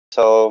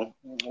So,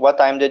 what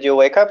time did you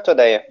wake up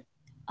today?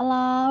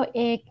 Around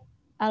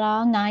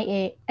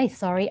 9 a.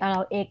 Sorry,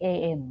 around 8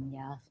 a.m.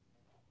 Yes.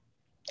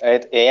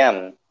 8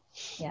 a.m.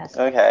 Yes.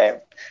 Okay.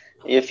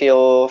 You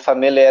feel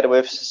familiar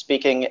with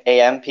speaking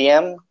a.m.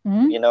 p.m.?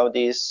 You know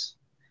these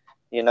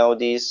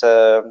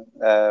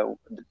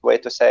way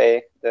to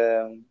say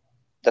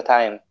the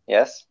time,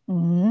 yes?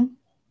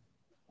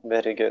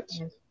 Very good.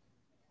 Yes.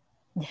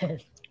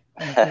 Yes.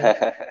 Thank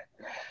you.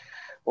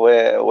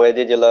 Where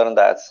did you learn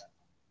that?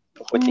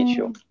 Who teach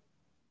you?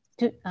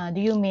 Do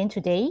you mean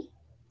today?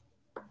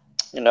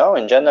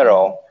 In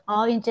general.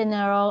 Oh, in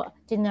general,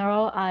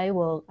 I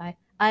work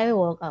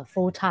a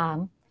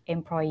full-time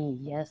employee.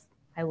 Yes,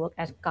 I work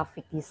as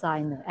graphic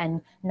designer,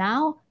 and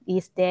now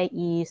is day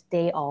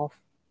off.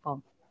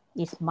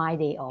 It's my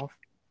day off.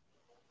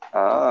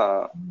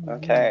 Ah,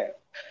 okay.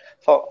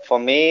 For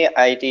me,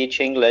 I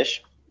teach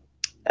English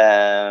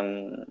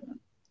in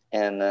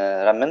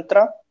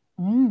Ramentra,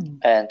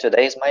 and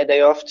today is my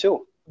day off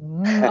too.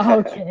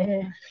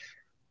 Okay.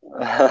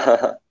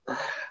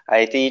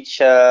 I teach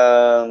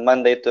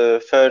Monday to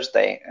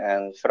Thursday,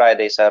 and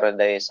Friday,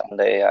 Saturday,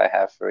 Sunday I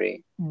have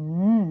free.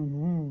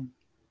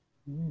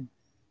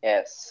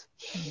 Yes.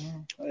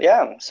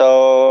 Yeah.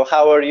 So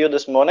how are you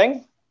this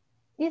morning?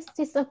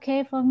 It's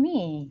okay for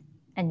me.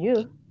 And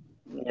you?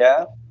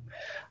 Yeah.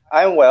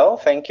 I'm well,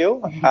 thank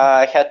you.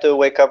 I had to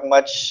wake up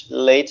much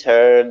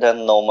later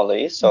than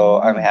normally, so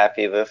I'm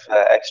happy with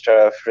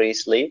extra free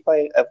sleep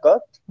I've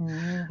got.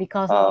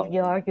 Because of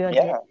your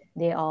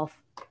day off.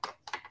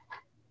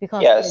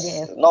 Because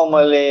yes,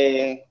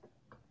 normally.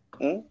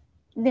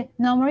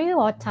 Normally,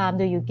 what time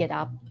do you get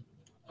up?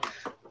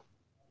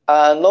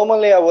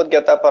 Normally, I would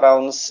get up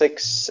around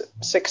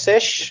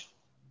 6-ish,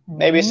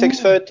 maybe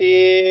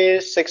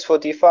 6:30,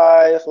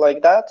 6:45,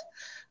 like that.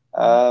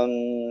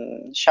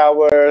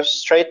 Shower,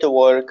 straight to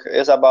work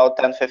is about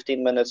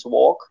 10-15 minutes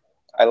walk.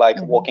 I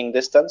like walking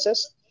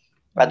distances.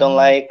 I don't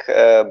like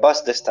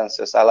bus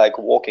distances. I like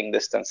walking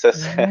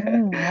distances.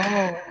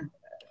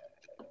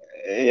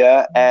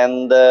 Yeah,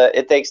 and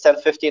it takes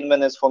 10-15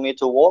 minutes for me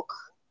to walk,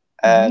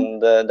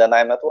 and then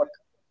I'm at work.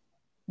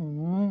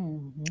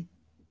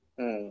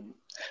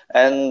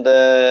 And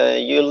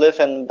you live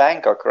in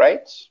Bangkok,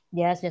 right?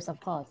 Yes, of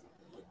course.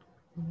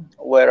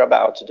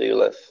 Whereabouts do you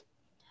live?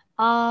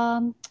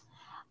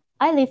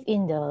 I live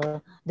in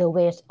the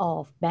west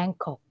of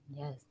Bangkok.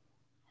 Yes,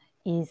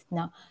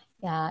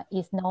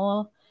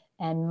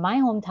 and my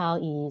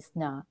hometown is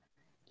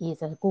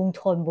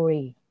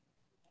Chonburi.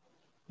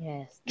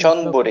 Yes.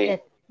 Chonburi.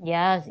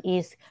 Yes,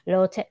 is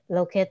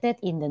located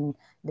in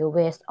the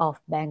west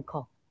of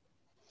Bangkok.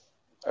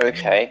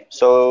 Okay,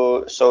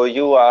 so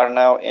you are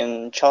now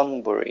in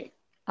Chonburi.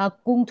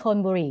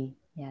 Chonburi.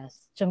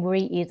 Yes,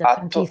 Chonburi is a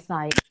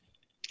countryside.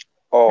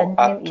 Oh,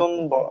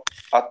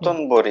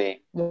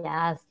 Atunburi.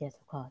 Yes, of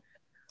course.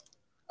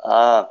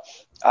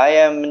 I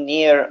am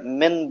near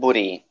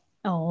Minburi.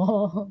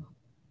 Oh,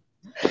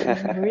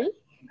 Minburi?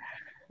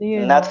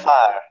 Not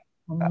far.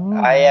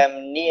 I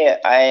am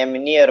near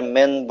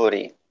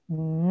Minburi.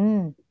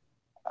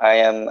 I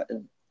am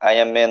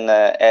in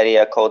an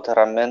area called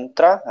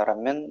Ramentra.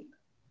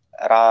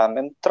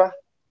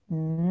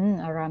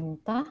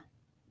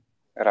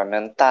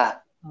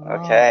 Ramenta.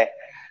 Okay.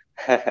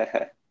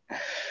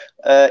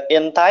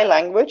 In Thai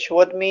language,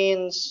 what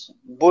means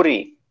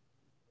buri?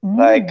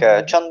 Like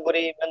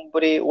Chonburi,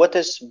 Minburi. What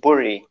is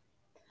buri?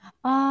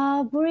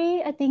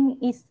 Buri, I think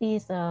is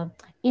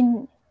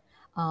in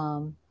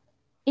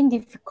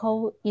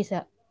difficult is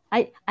a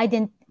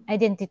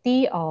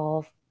identity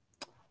of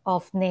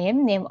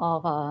name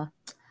of a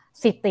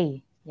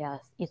city. Yes,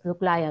 it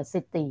look like a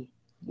city.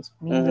 It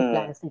means look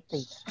like a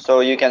city.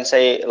 So you can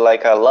say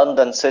like a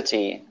London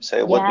city. So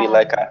it would be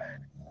like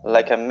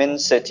a Min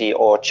city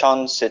or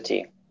Chon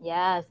city.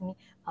 Yes,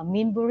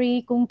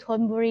 Minburi,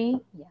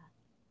 Chonburi. Yeah.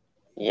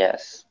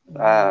 Yes.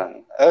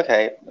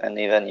 Okay, and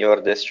even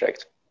your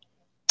district.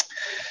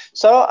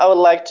 So I would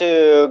like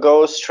to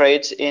go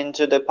straight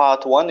into the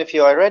part 1 if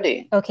you are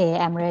ready. Okay,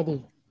 I'm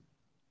ready.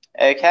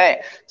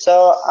 Okay,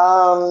 so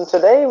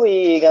today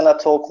we're gonna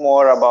talk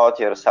more about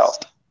yourself.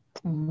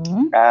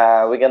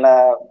 We're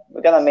gonna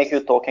make you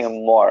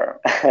talking more.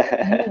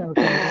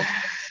 Okay.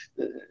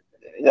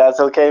 That's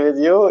okay with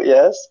you?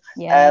 Yes.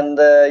 And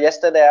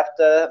yesterday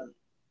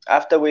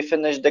after we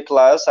finished the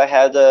class, I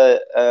had a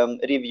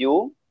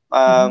review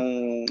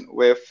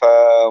with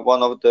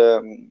one of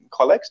the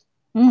colleagues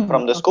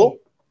from the school.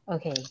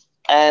 Okay.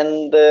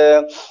 And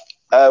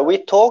we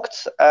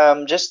talked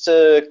just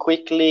to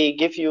quickly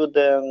give you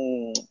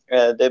the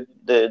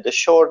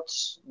short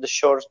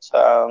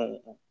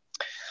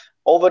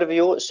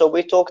overview. So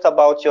we talked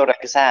about your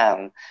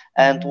exam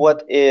and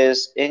what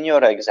is in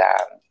your exam.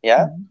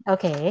 Yeah.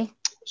 Okay.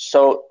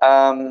 So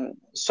the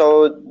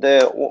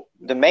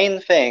main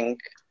thing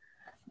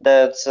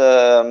that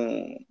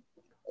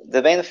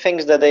the main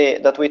things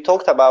that we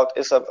talked about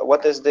is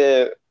what is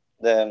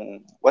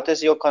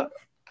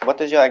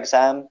your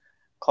exam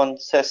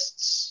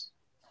consists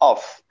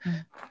of,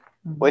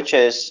 which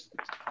is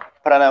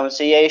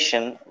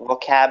pronunciation,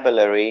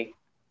 vocabulary,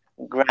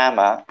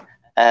 grammar,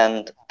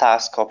 and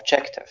task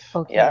objective.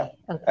 Okay. Yeah,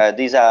 Okay.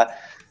 these are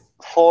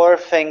 4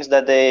 things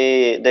that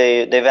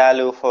they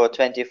value for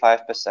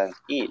 25%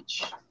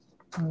 each.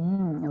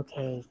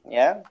 Okay.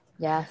 Yeah.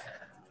 Yes.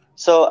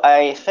 So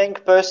I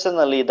think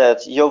personally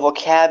that your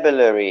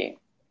vocabulary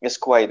is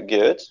quite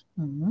good,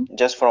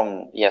 just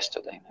from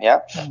yesterday.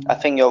 Yeah, I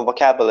think your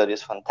vocabulary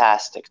is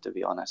fantastic, to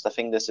be honest. I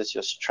think this is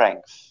your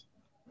strength.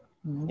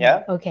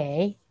 Yeah.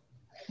 Okay.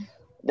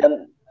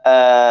 Then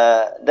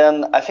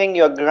I think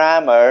your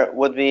grammar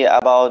would be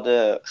about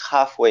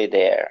halfway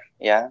there.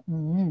 Yeah.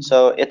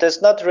 So it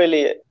is not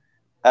really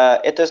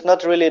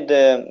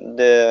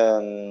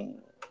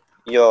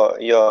your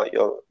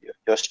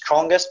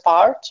strongest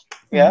part.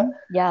 Yeah.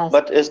 Yes.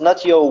 But it's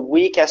not your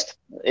weakest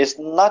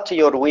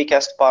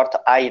part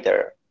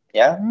either.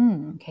 Yeah.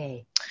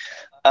 Okay.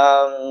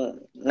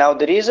 Now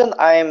the reason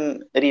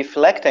I'm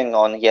reflecting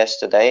on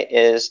yesterday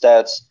is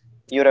that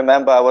you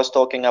remember I was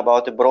talking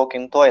about the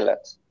broken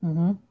toilet.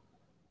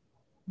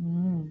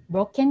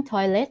 Broken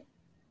toilet?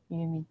 You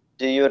mean?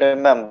 Do you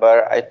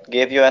remember I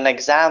gave you an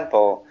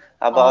example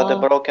about the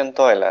broken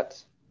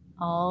toilet?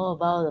 Oh,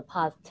 about the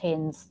past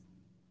tense.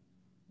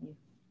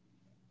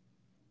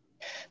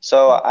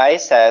 So I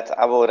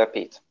will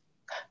repeat.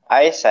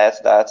 I said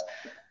that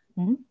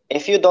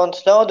if you don't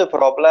know the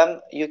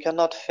problem, you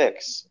cannot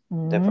fix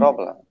the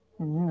problem.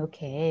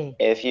 Okay.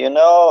 If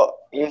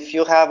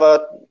you have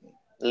a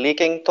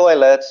leaking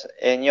toilet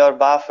in your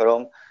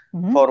bathroom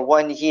for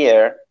 1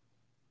 year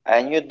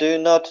and you do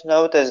not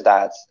notice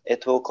that,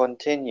 it will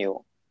continue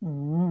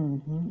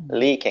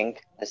leaking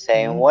the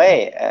same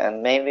way,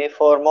 and maybe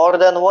for more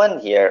than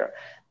 1 year.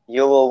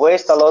 You will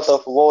waste a lot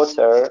of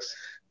water.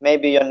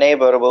 Maybe your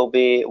neighbor will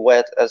be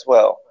wet as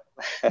well.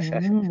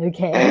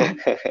 Okay.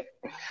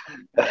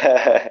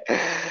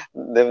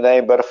 The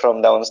neighbor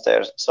from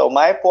downstairs. So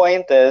my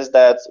point is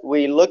that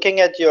we're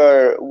looking at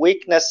your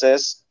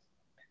weaknesses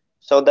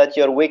so that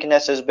your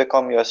weaknesses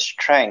become your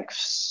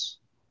strengths.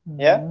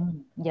 Yeah?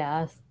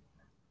 Yes.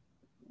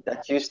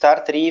 That you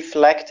start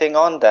reflecting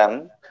on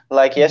them.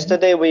 Like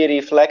yesterday we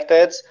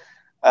reflected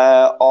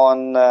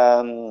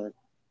on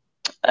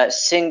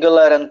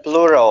singular and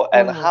plural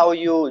and how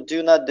you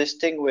do not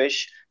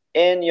distinguish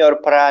in your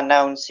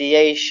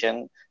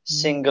pronunciation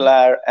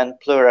singular and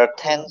plural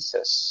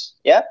tenses.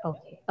 Yeah?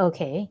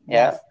 Okay.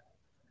 Yeah. Yes.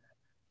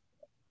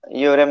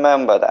 You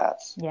remember that?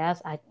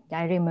 Yes, I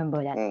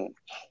remember that.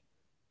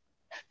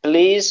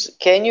 Please,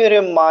 can you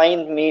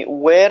remind me,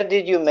 where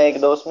did you make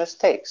those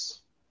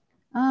mistakes?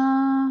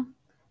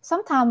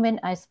 Sometimes when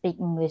I speak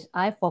English,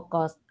 I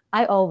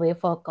always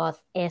forgot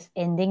S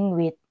ending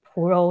with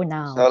plural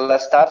noun. So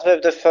let's start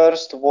with the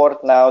first word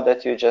now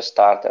that you just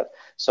started.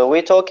 So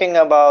we're talking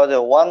about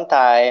one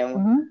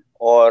time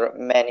or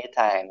many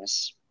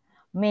times?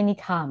 Many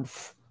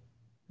times.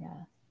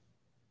 Yeah.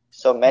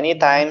 So many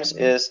times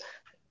is,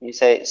 you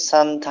say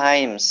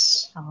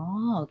sometimes.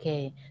 Oh,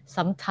 okay.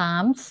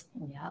 Sometimes,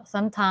 yeah.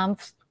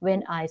 Sometimes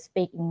when I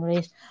speak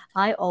English,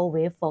 I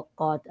always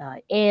forgot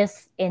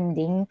S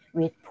ending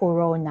with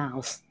plural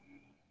nouns.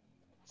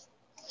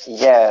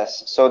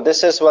 Yes. So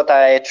this is what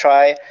I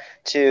try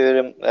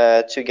to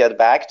get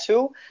back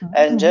to.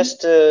 And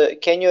just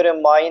can you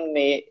remind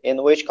me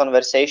in which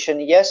conversation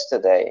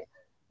yesterday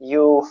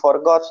you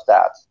forgot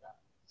that?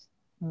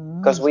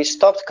 Because we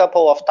stopped a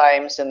couple of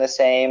times in the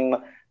same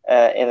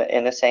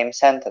in the same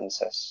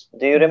sentences.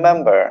 Do you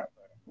remember?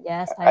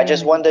 Yes, I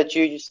just want that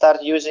you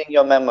start using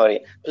your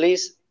memory.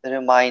 Please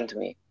remind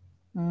me.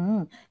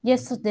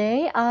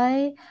 Yesterday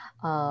I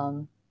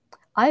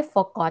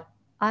forgot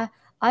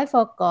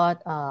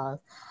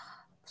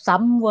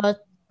some word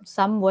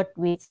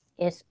with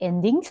S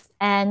endings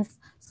and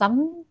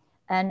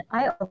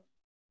I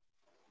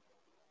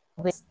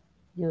always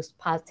use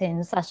past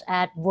tense such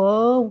as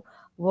were,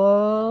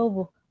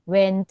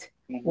 went,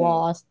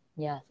 was.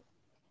 Yes.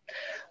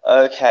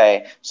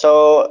 Okay,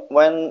 so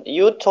when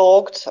you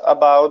talked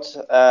about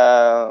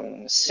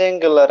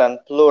singular and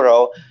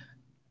plural,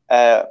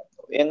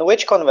 in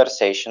which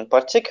conversation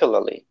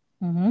particularly?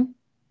 Do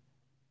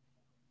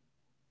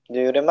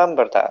you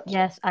remember that?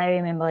 Yes, I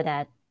remember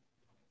that.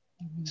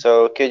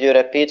 So could you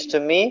repeat to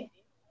me?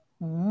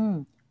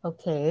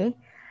 Okay.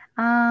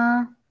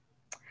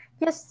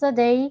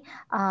 Yesterday,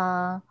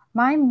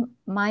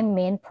 my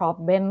main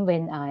problem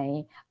when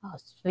I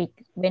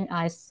speak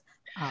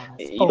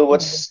you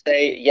would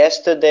say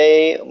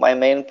yesterday my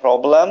main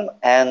problem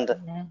and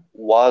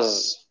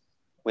was.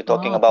 We're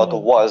talking about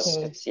was.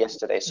 Okay. It's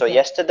yesterday. So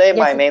yesterday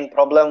my main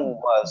problem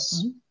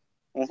was.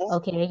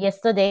 Okay,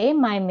 yesterday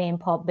my main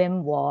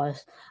problem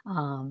was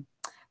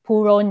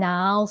plural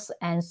nouns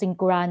and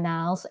singular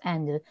nouns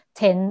and the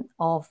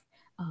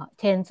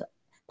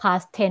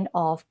past tense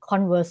of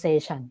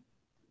conversation.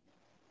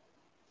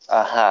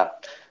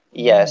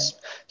 Yes.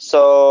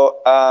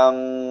 So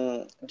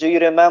do you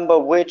remember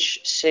which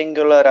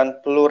singular and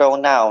plural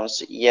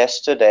nouns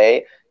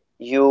yesterday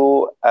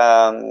you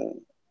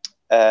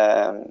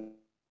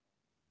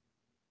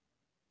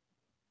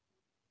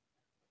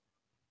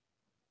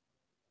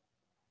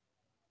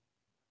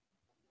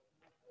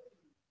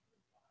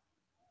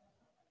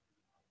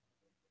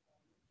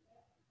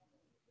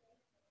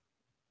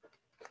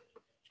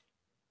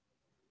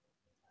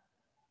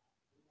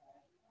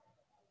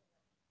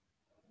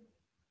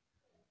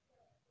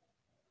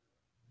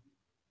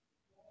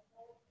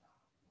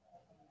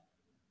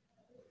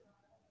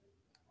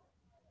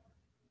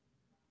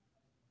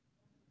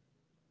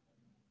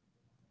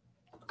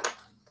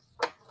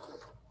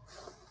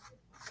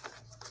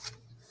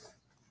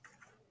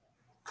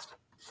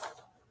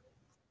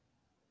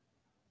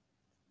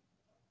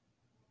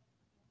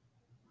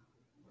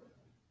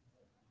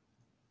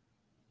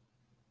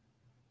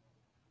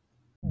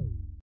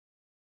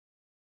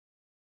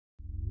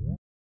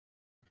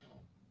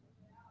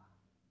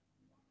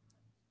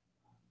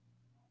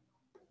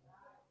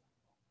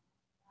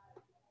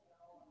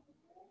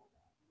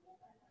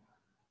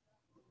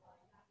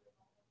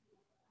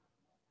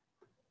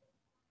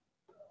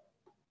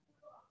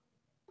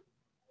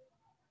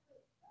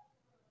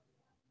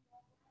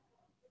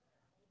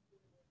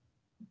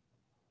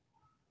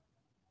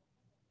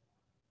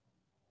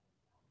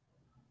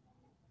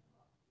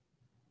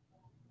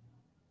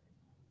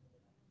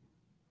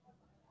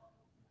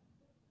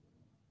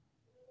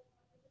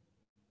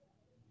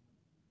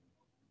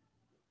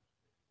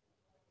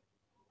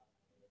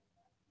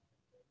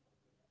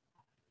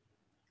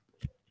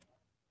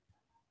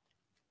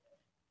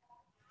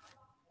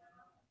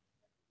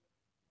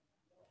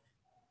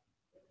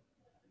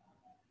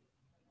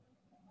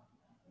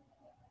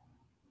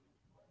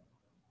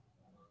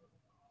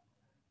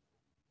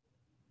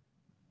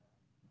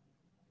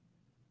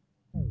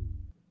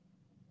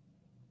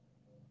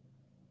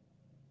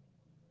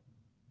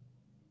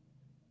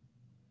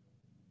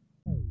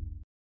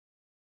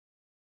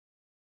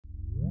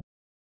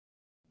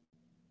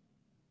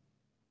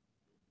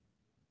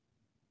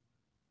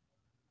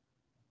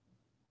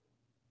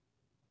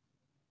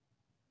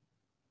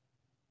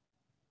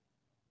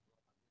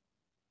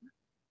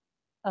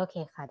โอเค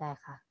ค่ะได้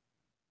ค่ะ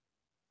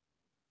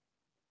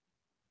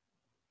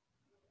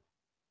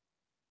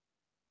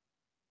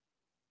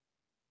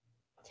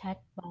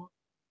chatbot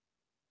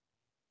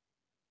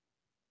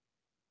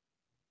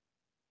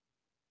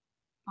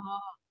อ๋อ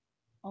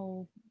โอ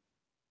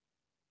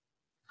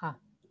ค่ะ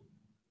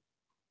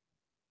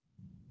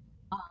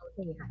อ๋อโอเค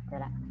ค่ะเดี๋ย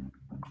วละ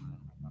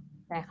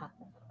ได้ค่ะ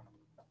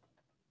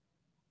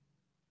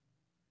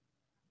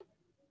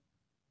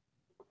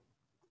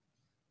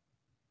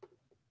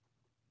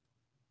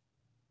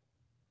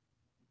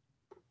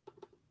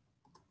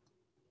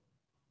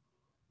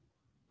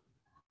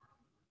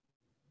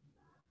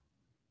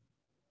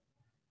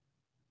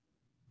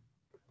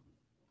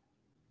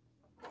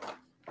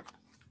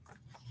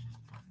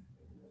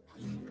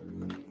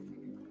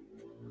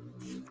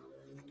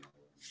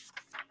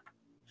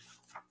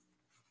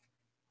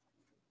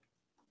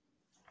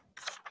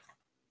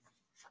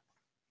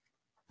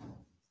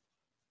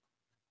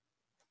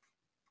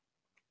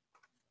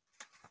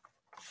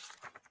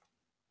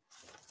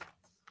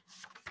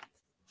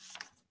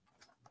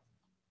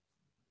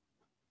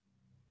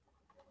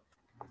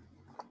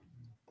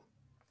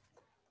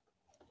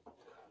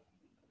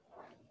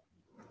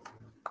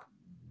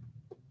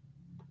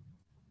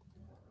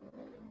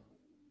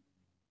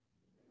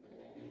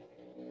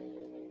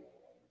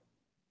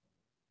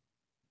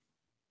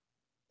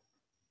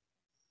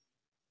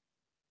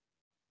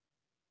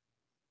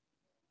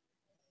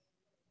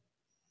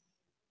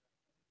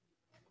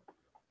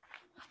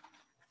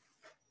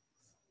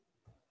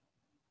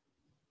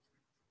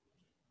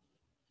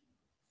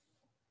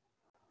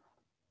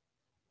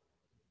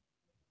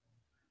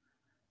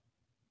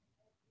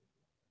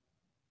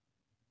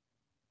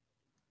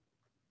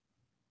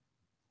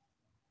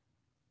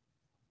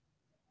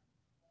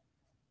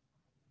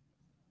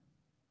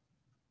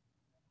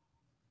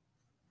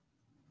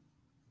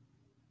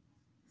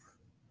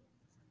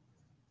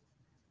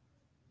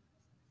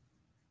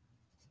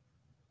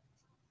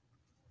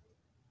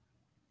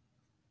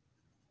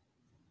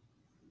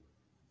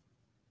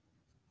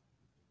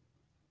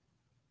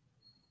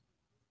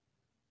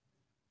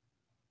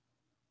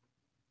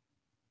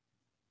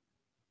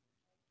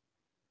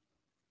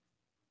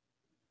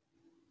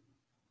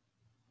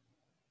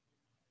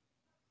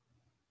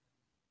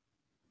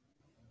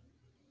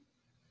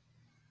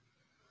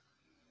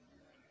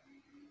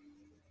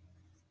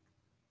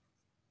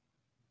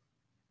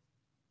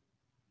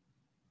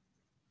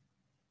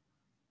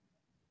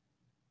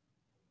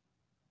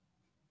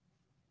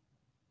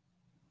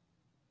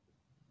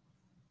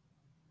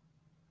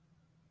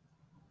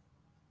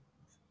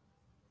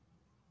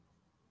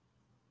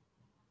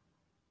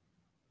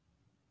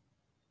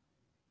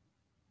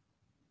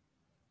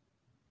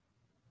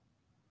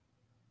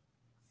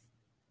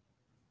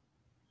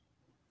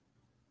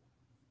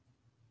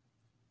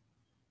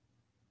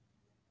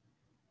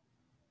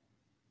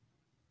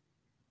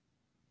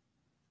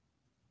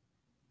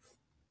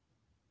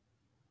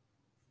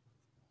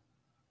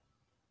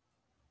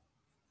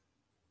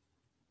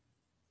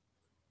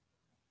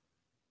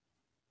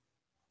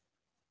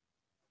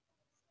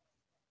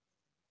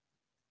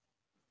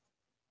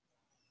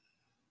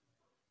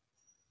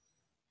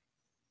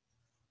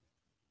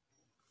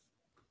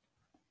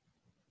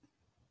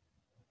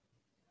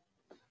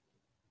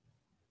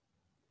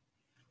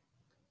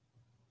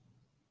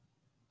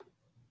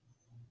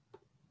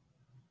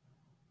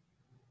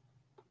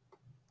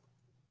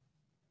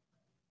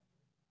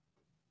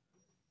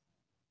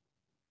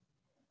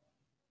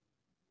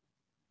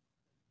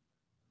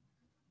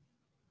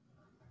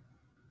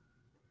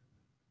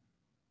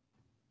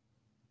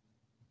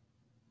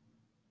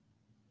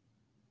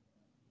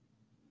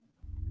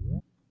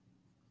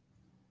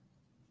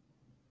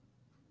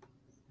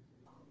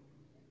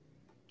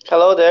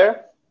Hello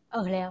there.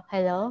 Oh,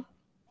 hello.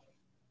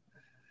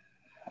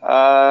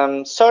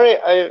 Sorry,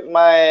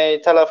 my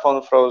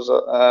telephone froze.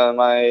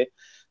 My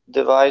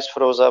device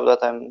froze up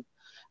that time,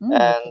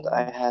 and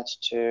I had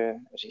to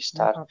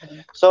restart.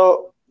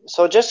 So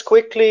just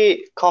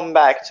quickly come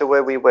back to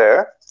where we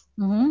were.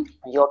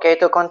 You okay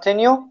to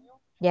continue?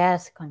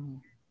 Yes, continue.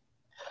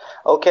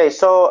 Okay,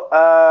 so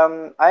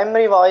I'm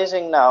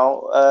revising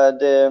now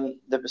the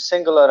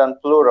singular and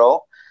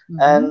plural,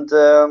 and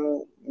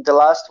the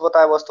last what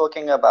I was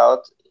talking about,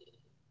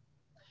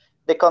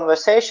 the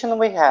conversation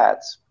we had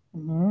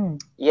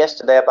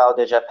yesterday about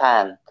the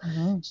Japan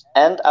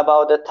and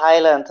about the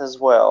Thailand as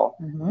well,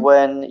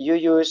 when you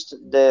used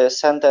the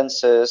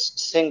sentences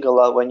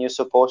singular when you're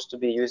supposed to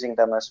be using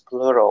them as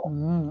plural.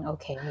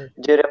 Okay.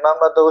 Do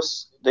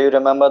you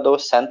remember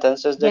those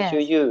sentences that you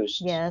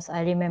used? Yes,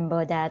 I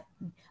remember that,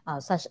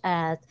 such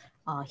as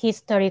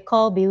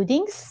historical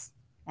buildings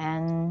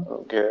and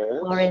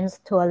foreign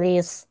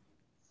tourists,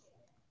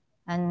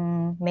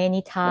 and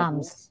many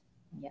times.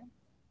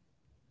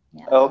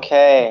 Yeah.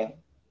 Okay.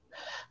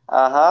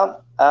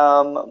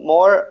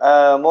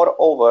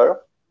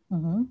 Moreover,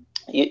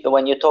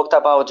 when you talked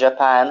about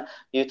Japan,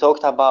 you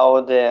talked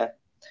about the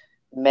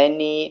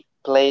many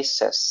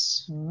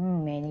places.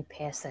 Many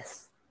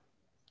places.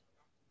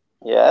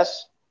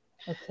 Yes.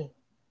 Okay.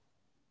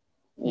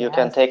 You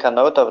can take a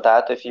note of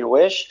that if you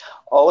wish.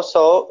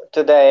 Also,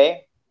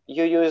 today,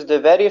 you used the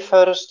very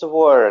first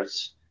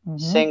words,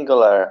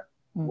 singular.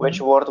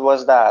 Which word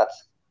was that?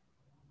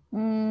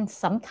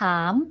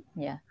 Sometime.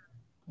 Yeah.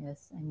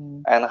 Yes. I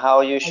mean. And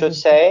how you should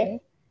say?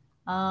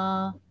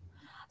 I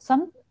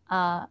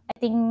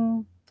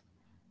think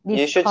this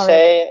you should correct.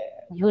 say.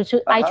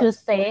 I should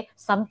say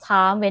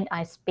sometime when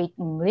I speak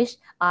English,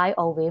 I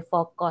always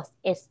forgot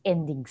its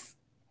endings.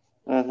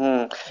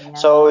 Yeah.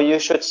 So you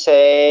should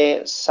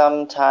say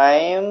sometimes.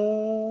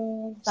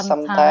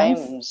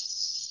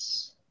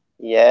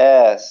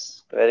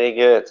 Yes, very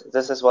good.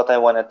 This is what I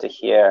wanted to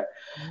hear.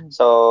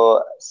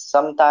 So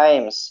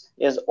sometimes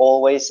is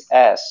always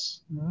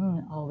S.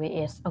 Always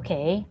S.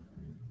 Okay.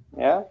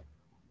 Yeah.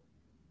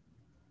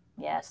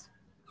 Yes.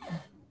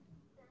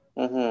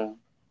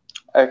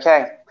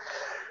 Okay.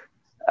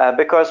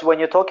 Because when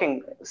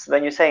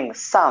you're saying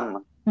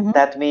some,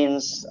 that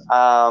means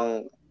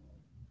how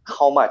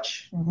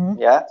much?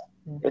 Yeah.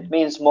 It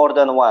means more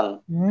than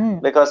one.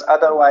 Because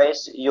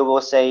otherwise you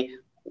will say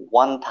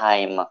one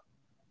time.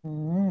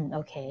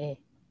 Okay.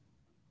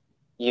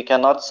 You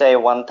cannot say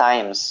one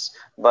times,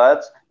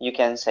 but you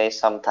can say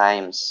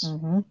sometimes.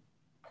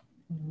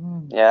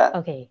 Yeah.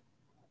 Okay.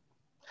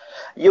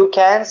 You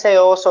can say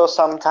also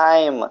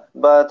sometime,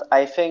 but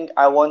I think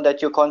I want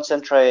that you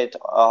concentrate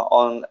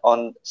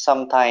on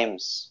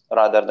sometimes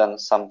rather than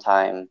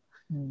sometime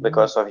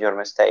because of your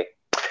mistake.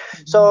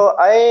 So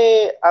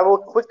I will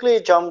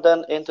quickly jump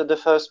then into the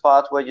first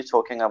part where you're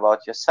talking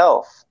about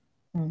yourself.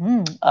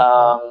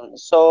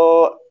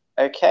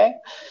 Okay.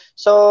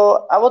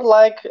 So I would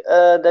like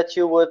that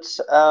you would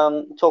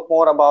talk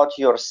more about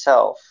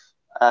yourself.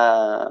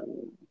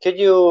 Could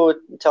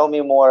you tell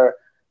me more?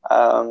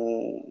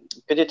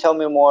 Could you tell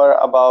me more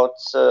about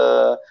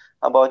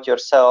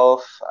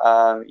yourself,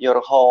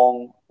 your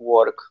home,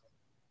 work,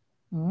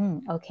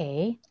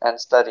 okay, and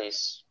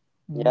studies?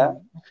 Yeah,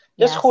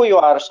 just who you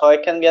are, so I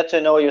can get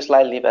to know you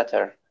slightly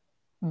better.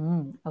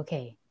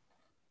 Okay.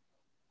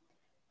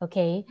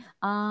 Okay.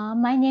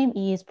 My name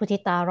is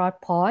Putita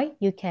Rodpoy.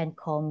 You can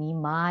call me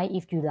Mai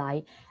if you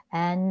like.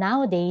 And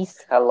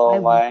nowadays,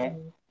 hello, Mai.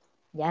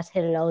 Yes,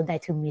 hello.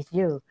 Nice to meet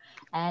you.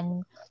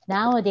 And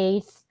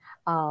nowadays,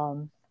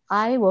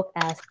 I work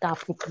as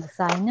graphic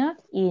designer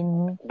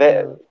in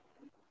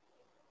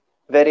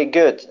very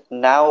good.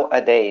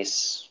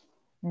 Nowadays.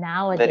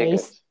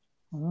 Nowadays.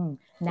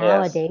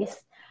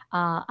 Nowadays,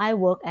 I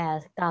work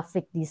as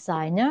graphic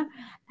designer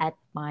at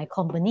my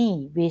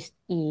company, which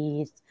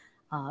is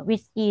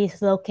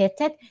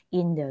located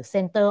in the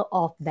center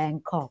of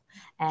Bangkok.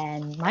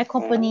 And my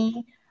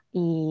company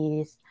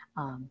is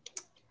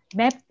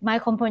my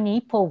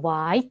company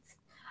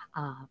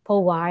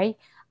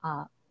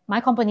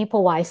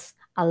provides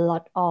a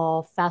lot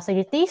of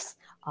facilities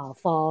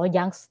for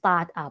young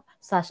startups,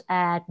 such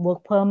as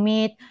work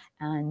permit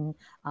and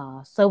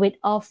service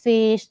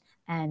office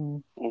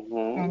and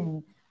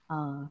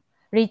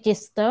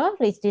register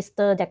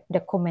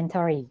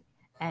documentary.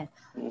 And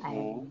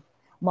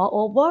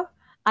moreover,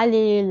 I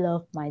really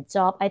love my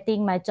job. I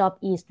think my job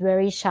is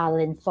very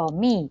challenging for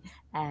me.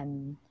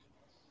 And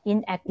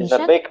in addition, it's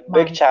a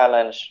big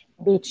challenge.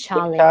 Big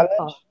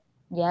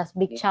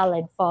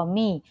challenge for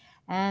me.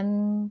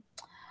 And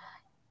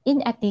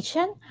in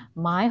addition,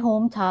 my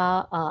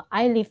hometown,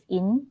 I live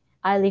in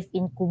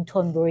Kung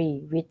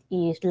Thonburi, which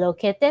is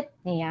located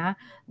near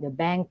the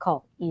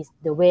Bangkok, is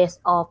the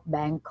west of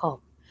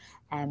Bangkok.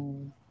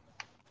 And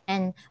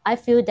I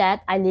feel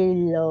that I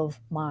really love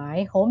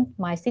my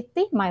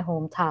city, my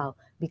hometown,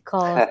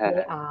 because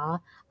there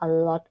are a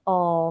lot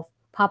of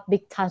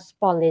public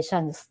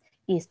transportations.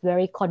 It's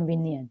very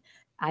convenient.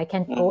 I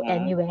can go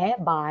anywhere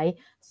by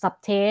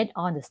subtrain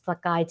or the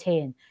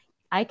SkyTrain.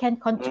 I can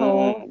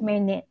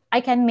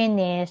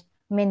manage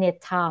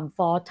time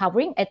for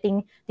traveling. I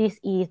think this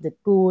is the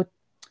good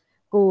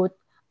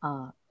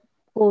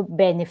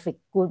benefit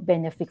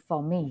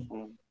for me.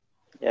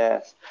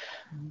 Yes.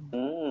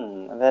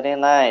 Very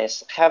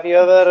nice. Have you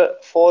ever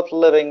thought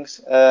living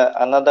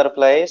another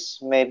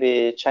place,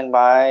 maybe Chiang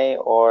Mai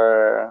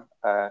or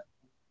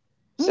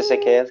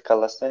sged,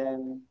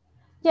 Kalastan?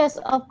 Yes,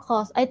 of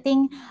course. I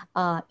think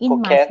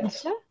in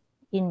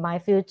my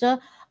future,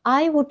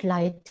 I would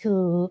like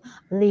to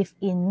live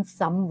in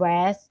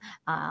somewhere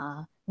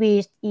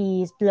which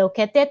is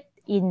located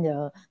in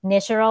the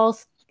natural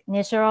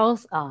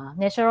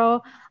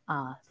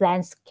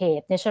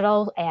landscape,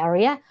 natural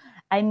area.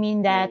 I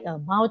mean that a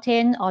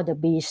mountain or the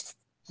beach,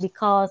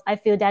 because I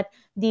feel that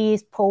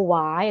these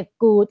provide a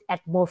good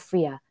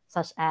atmosphere,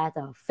 such as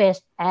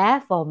fresh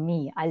air for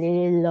me. I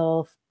really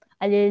love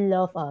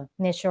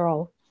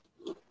natural.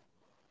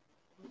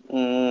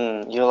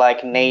 You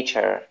like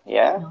nature,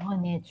 yeah? Oh,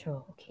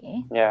 nature,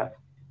 okay. Yeah.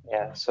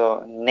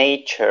 So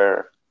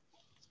nature.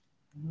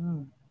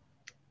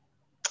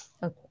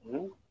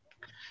 Okay.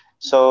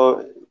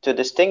 So to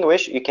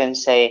distinguish, you can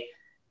say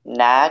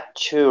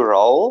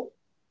natural.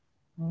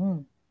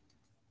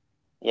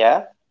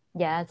 Yeah?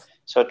 Yes.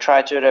 So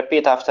try to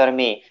repeat after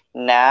me.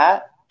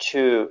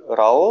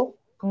 Natural.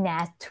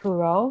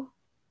 Natural.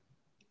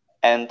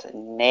 and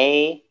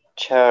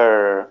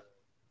nature.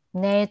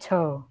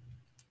 Nature.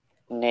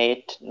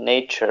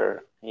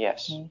 Nature.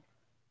 Yes.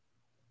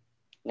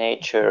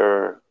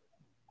 Nature.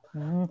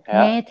 Yeah.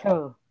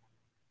 Nature.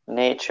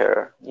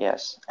 Nature.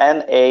 Yes.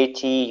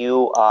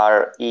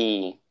 Nature.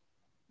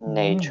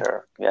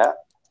 Nature. Yeah.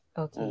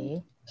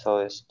 Okay. So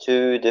it's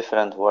two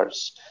different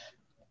words.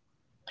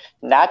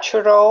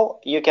 Natural,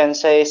 you can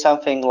say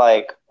something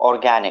like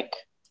organic.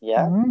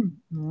 Yeah.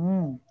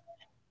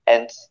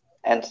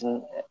 And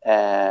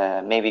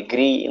maybe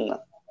green.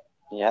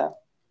 Yeah.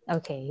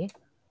 Okay.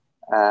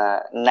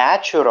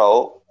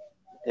 Natural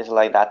is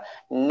like that.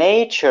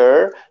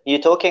 Nature, you're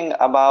talking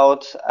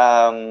about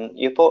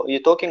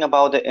you're talking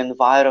about the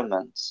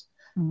environment.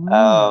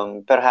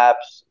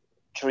 Perhaps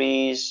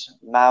trees,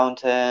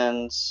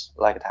 mountains,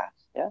 like that.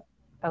 Yeah.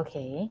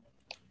 Okay.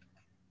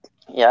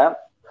 Yeah.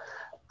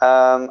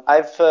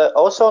 I've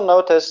also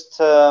noticed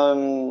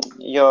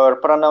your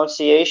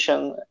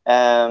pronunciation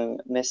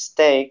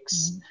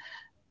mistakes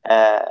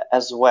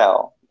as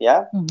well.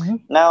 Yeah.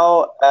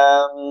 Now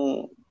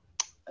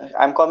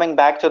I'm coming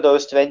back to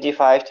those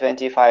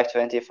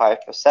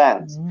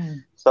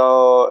 25%.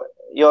 So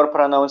your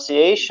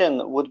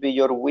pronunciation would be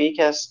your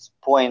weakest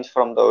point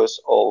from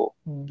those all.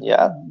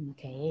 Yeah.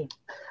 Okay.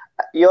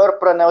 Your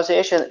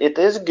pronunciation, it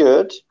is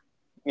good.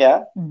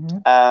 Yeah.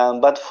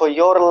 But for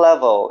your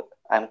level,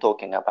 I'm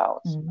talking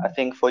about. I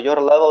think for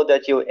your level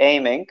that you're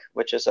aiming,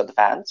 which is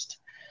advanced,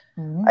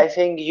 I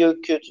think you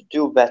could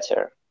do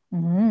better.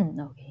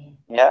 Okay.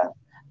 Yeah.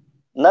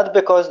 Not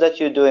because that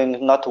you're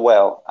doing not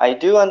well. I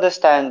do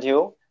understand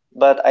you,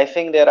 but I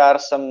think there are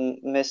some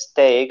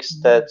mistakes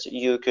that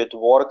you could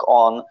work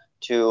on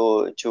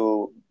to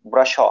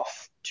brush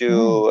off,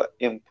 to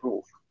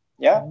improve.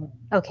 Yeah.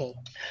 Okay.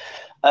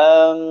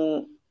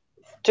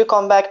 To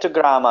come back to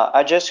grammar,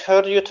 I just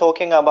heard you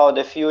talking about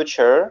the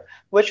future,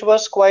 which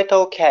was quite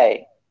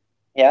okay.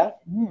 Yeah.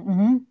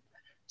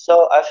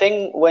 So I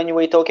think when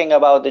we're talking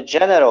about the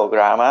general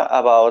grammar,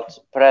 about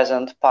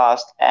present,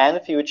 past,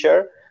 and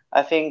future,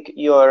 I think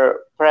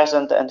your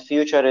present and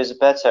future is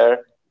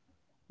better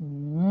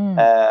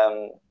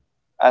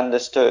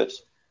understood.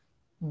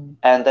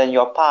 And then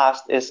your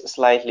past is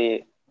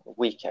slightly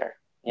weaker.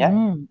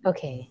 Yeah.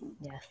 Okay.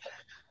 Yes.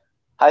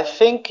 I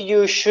think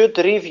you should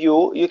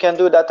review. You can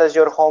do that as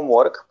your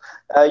homework.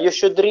 You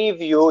should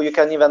review. You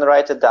can even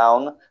write it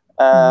down.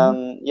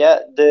 Yeah,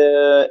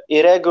 the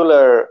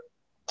irregular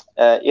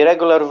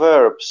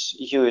verbs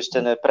used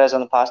in the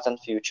present, past, and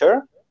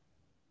future,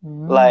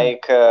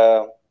 like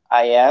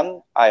I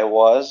am, I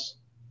was,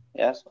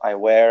 yes, I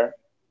were,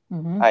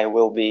 I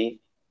will be,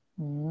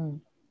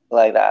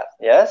 like that.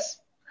 Yes.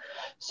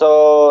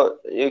 So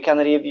you can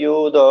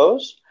review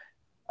those.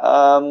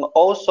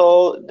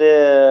 Also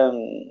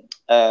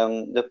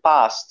the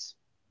past,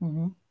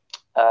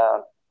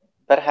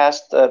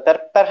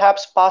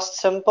 perhaps past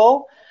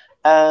simple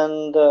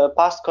and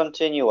past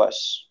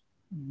continuous.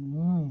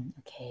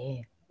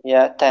 Okay.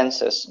 Yeah,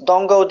 tenses.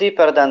 Don't go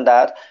deeper than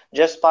that.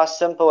 Just past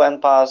simple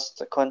and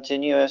past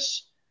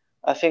continuous,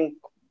 I think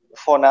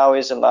for now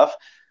is enough.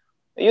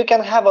 You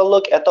can have a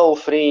look at all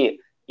three,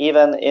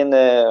 even in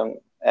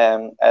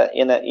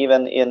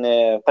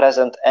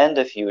present and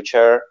the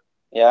future.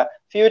 Yeah,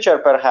 future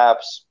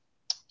perhaps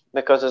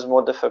because it's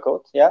more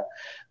difficult. Yeah,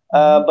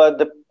 but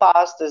the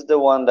past is the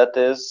one that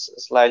is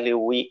slightly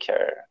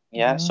weaker.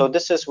 Yeah, so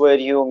this is where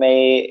you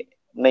may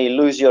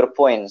lose your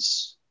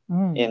points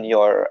in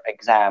your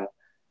exam.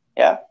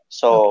 Yeah,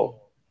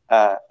 so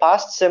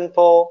past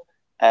simple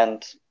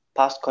and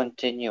past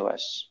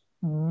continuous.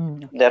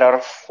 Okay. There are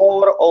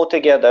four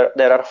altogether.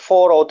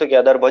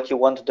 But you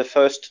want the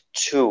first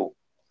two.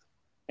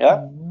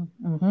 Yeah.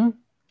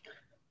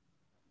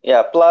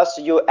 Yeah. Plus,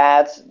 you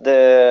add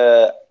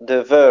the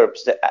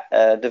verbs,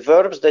 the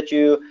verbs that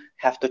you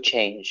have to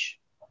change.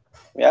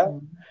 Yeah.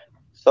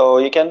 So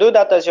you can do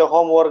that as your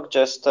homework.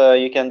 Just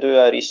you can do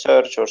a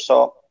research or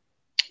so.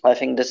 I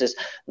think this is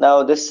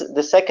now the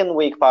second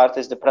week part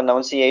is the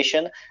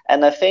pronunciation,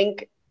 and I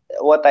think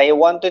what I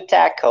want to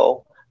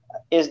tackle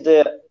is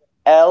the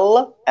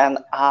L and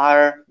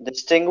R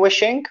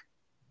distinguishing.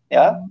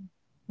 Yeah.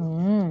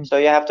 So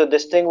you have to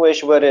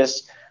distinguish what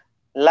is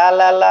la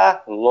la la,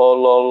 lo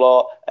lo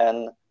lo,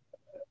 and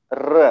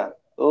r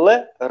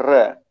l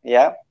r.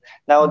 Yeah.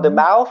 Now the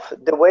mouth,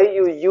 the way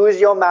you use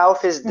your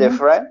mouth is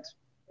different.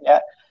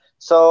 Yeah.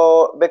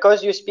 So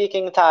because you're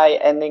speaking Thai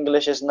and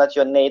English is not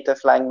your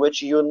native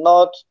language, you're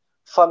not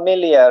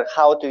familiar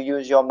how to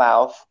use your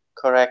mouth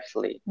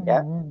correctly.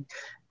 Yeah.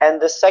 And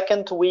the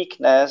second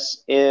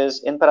weakness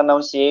is in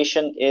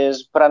pronunciation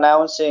is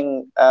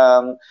pronouncing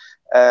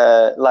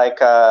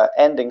like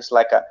endings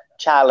like a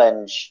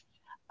challenge,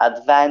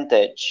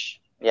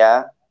 advantage,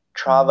 yeah,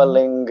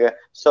 traveling.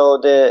 So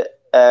the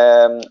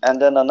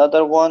and then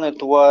another one,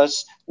 it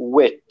was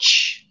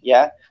which,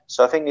 yeah.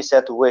 So I think you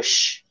said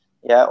wish,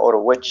 yeah,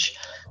 or which.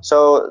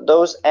 So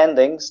those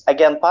endings,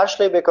 again,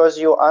 partially because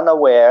you're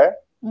unaware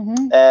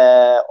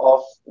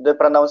of the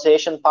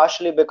pronunciation,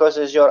 partially because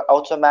it's your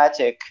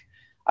automatic.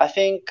 I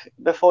think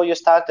before you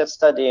started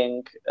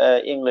studying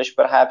English,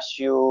 perhaps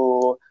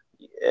you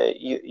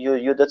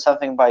you did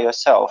something by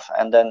yourself,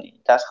 and then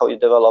that's how you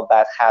develop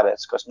bad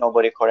habits, because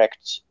nobody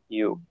corrects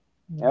you.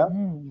 Yeah.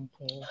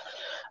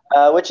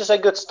 Okay. Which is a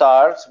good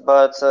start,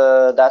 but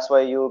that's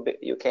why you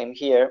came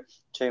here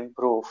to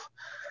improve.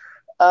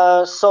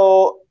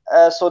 So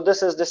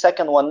this is the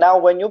second one. Now,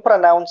 when you're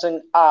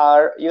pronouncing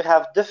R, you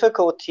have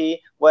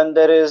difficulty when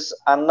there is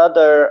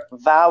another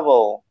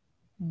vowel.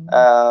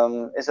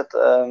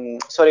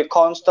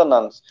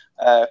 Consonant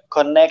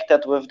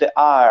connected with the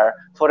R.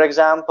 For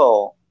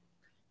example,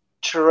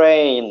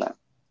 train,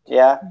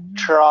 yeah,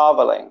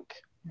 traveling,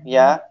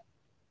 yeah.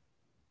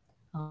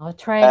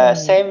 Train.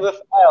 Same with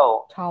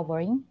L.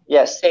 Traveling.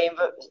 Yes, same.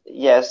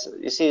 Yes,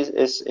 you see,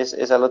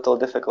 is a little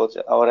difficult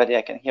already.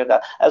 I can hear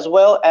that, as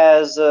well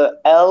as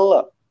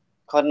L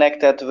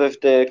connected with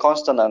the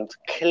consonant.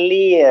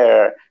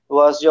 Clear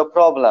was your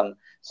problem.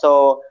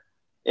 So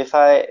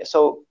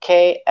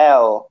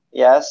KL,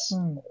 yes,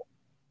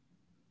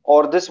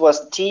 or this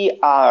was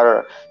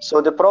TR.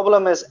 So the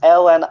problem is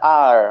L and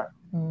R.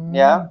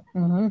 Yeah.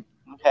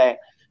 Okay.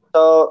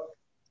 So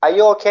are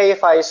you okay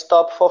if I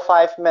stop for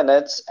 5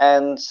 minutes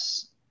and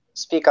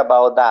speak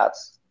about that?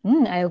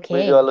 I'm okay.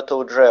 We do a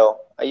little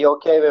drill. Are you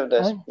okay with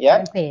this?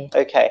 Yeah. Okay.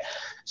 Okay.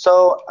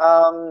 So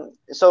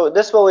so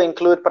this will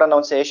include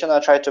pronunciation.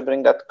 I'll try to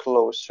bring that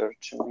closer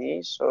to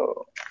me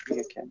so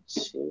you can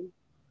see.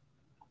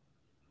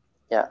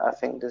 Yeah, I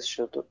think this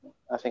should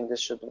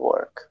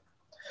work.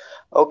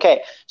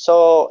 Okay.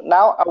 So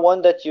now I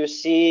want that you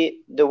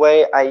see the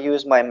way I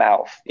use my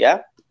mouth.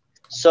 Yeah.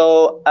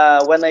 So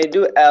when I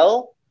do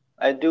L,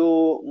 I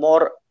do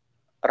more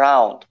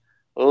round.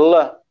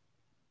 L.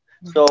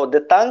 So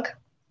the tongue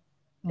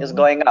is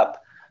going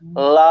up.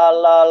 La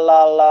la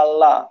la la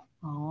la.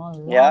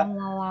 Yeah.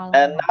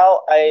 And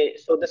now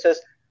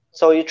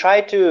so you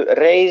try to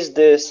raise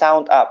the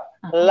sound up.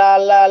 La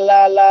la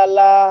la la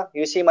la.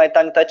 You see my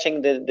tongue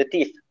touching the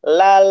teeth.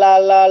 La la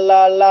la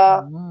la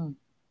la.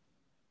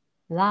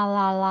 La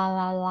la la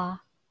la la.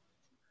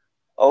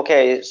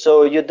 Okay,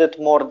 so you did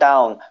more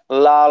down.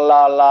 La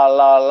la la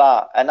la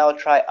la. And now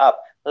try up.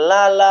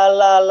 La la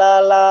la la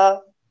la.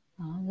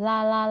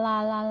 La la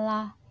la la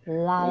la.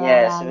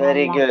 Yes,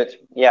 very good.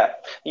 Yeah,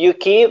 you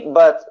keep,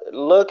 but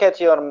look at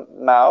your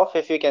mouth.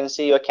 If you can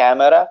see your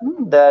camera,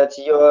 that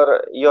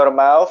your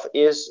mouth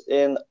is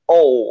in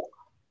O.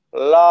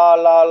 La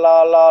la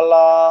la la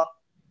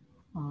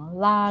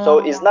la. So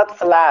it's not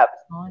flat.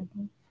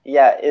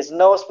 Yeah, it's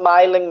no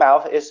smiling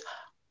mouth. It's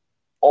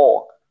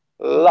O.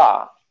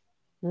 La.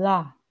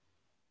 La.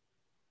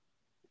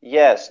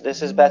 Yes,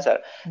 this is better.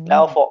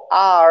 Now for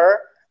R,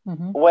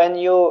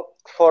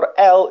 for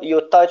L,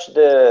 you touch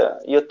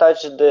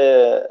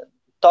the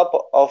top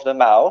of the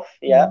mouth,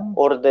 yeah,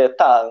 or the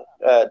tongue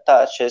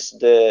touches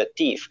the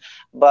teeth.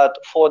 But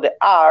for the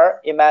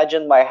R,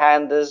 imagine my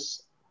hand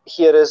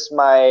here is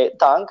my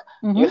tongue.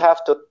 You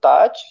have to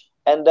touch,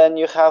 and then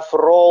you have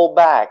roll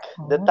back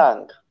the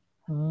tongue.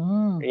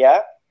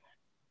 Yeah.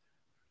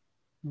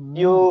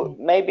 You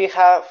maybe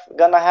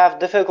gonna have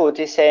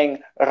difficulty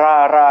saying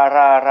ra ra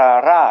ra ra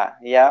ra,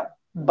 yeah.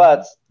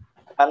 But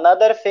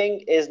another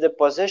thing is the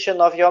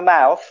position of your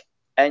mouth,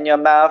 and your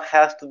mouth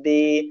has to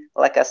be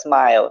like a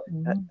smile.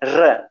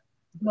 R,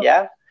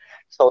 yeah.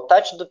 So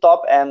touch the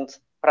top and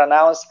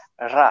pronounce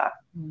ra.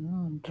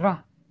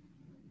 Ra.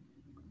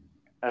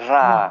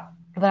 Ra.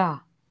 Ra.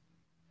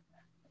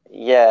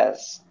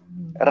 Yes.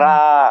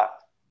 Ra.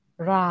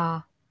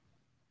 Ra.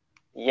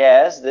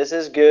 Yes, this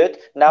is good.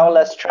 Now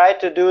let's try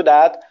to do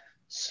that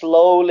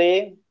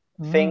slowly,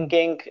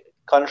 thinking,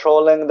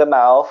 controlling the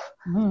mouth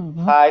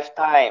 5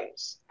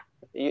 times.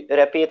 You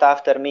repeat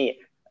after me.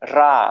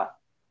 Ra.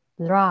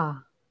 Ra.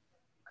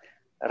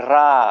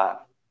 Ra.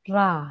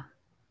 Ra.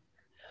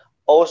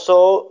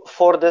 Also,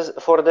 for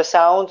the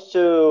sound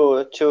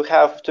to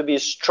have to be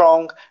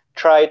strong,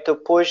 try to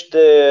push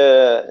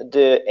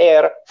the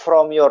air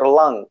from your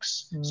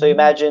lungs. So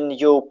imagine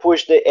you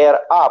push the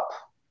air up.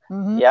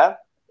 Yeah.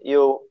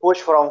 You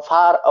push from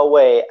far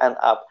away and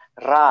up.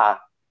 Ra.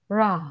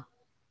 Ra.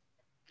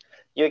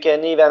 You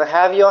can even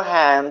have your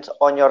hand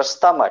on your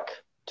stomach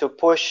to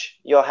push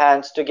your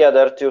hands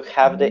together to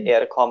have the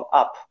air come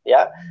up.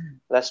 Yeah.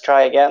 Let's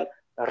try again.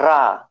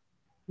 Ra.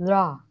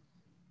 Ra.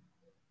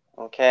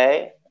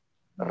 Okay.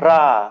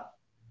 Ra.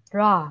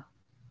 Ra.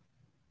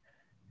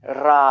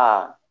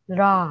 Ra.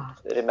 Ra.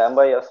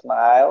 Remember your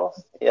smile.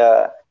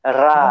 Yeah.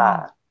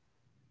 Ra.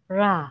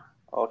 Ra.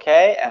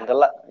 Okay. And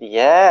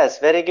yes,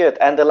 very good.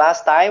 And the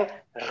last time,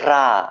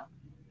 ra.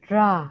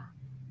 Ra.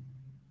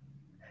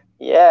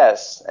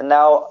 Yes. And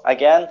now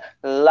again,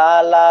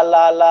 la la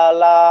la la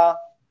la.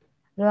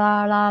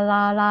 La la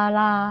la la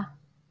la.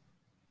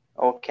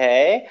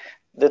 Okay.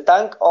 The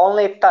tongue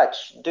only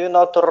touch. Do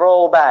not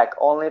roll back.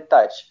 Only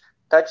touch.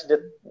 Touch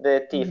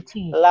the teeth.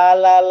 La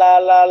la la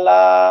la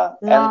la.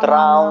 And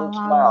round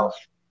mouth.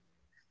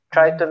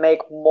 Try to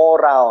make more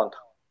round.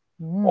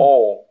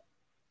 Oh.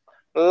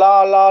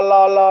 La la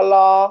la la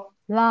la.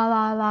 La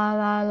la la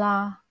la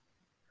la.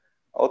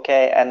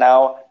 Okay, and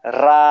now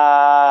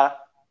ra.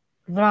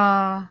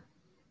 Ra.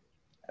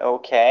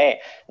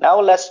 Okay.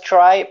 Now let's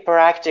try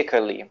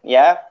practically.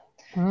 Yeah.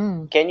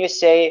 Can you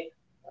say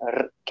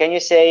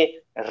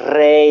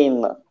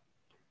rain?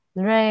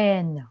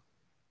 Rain.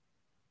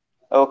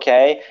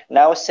 Okay.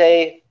 Now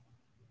say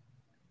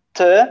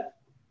rain.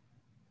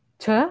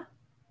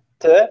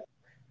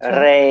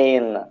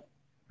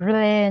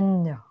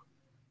 Rain.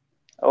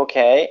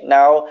 Okay.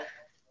 Now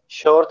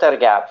shorter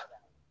gap.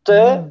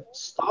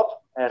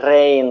 Stop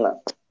rain.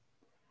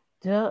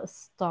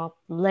 Stop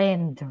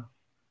rain.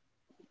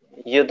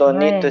 You don't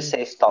need to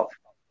say stop.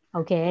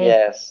 Okay.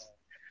 Yes.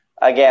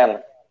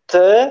 Again.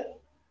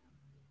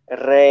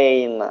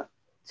 Rain.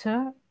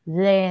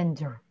 Rain.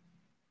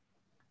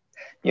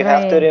 You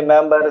have to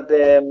remember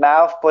the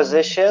mouth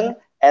position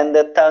and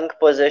the tongue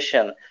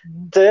position.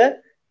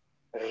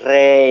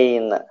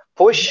 Rain.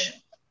 Push.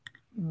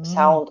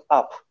 Sound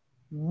up.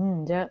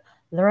 The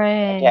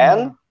rain.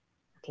 Again.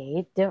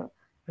 Okay. The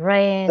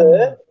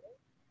rain.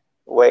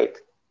 Wait.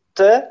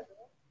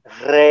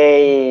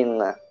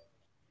 Rain.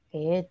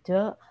 Okay.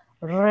 The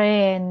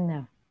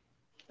rain.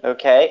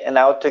 Okay. And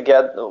now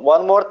together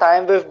one more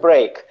time with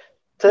break.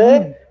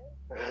 Rain.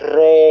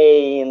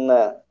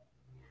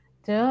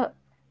 The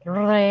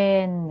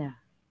rain.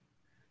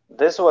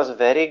 This was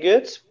very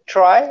good.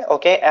 Try.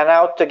 Okay. And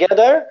now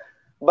together,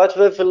 but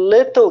with a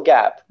little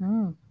gap.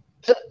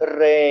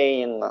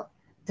 Rain.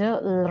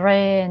 The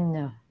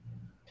rain.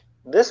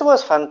 This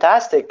was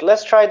fantastic.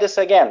 Let's try this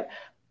again.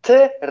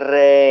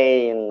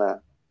 Rain.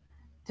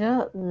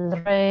 The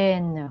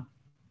rain.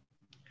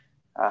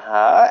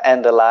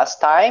 And the last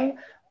time.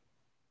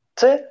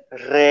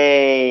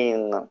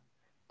 Rain.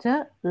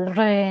 The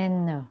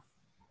rain.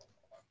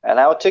 And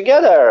now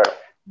together.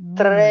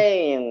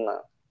 Train.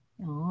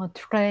 Oh,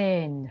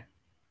 train.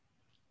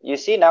 You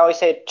see, now we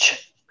say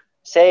ch.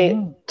 Say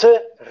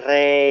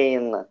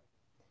rain.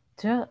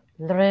 The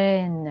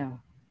rain.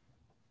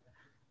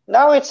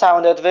 Now it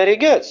sounded very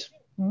good.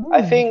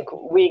 I think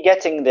we're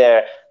getting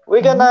there.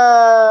 We're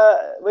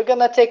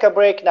gonna take a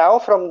break now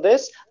from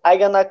this. I'm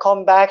gonna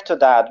come back to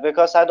that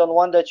because I don't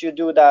want that you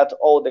do that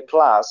all the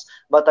class,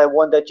 but I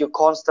want that you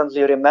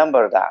constantly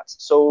remember that.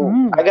 So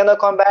I'm gonna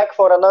come back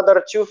for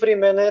another 2-3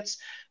 minutes.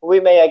 We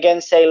may again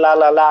say la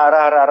la la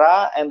ra ra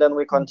ra, and then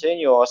we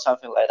continue or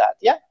something like that.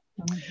 Yeah.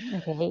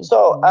 Okay.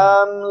 So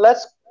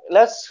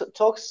let's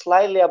talk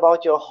slightly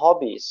about your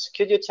hobbies.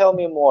 Could you tell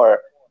me more?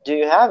 Do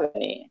you have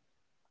any?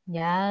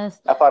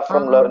 Yes. Apart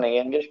from learning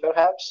English,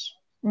 perhaps?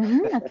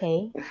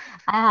 Okay.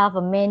 I have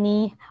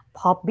many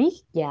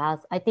hobbies.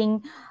 Yes. I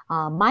think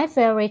my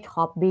favorite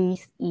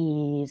hobbies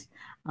is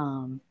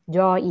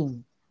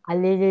drawing. I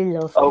really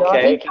love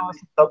drawing.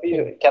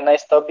 Can I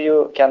stop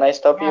you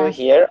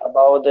here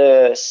about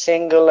the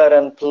singular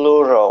and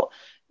plural?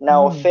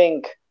 Now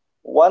think,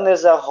 one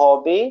is a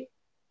hobby.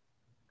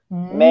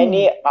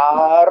 Many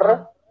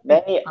are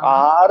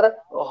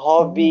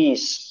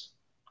hobbies.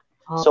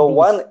 So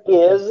one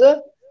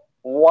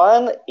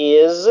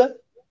is,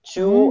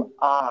 two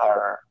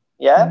are.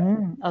 Yeah.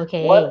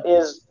 Okay. One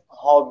is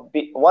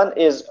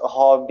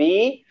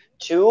hobby.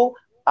 Two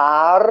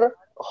are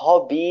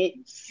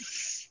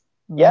hobbies.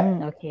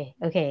 Yeah.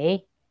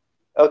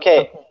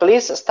 Okay.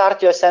 Please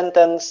start your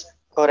sentence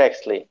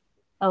correctly.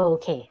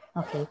 Okay.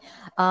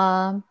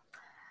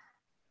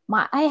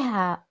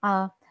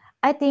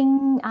 I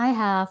think I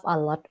have a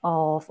lot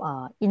of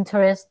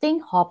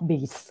interesting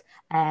hobbies,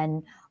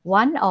 and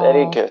one of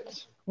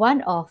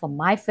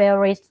my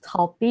favorite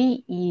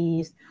hobby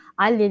is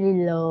I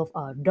really love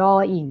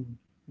drawing.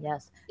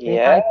 Yes. When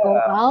I go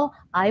out,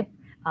 I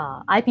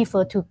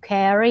prefer to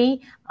carry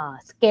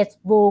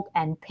sketchbook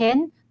and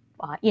pen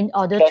in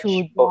order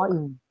to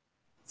drawing.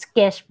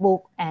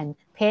 Sketchbook and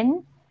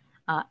pen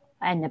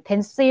and a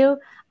pencil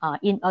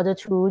in order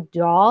to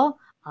draw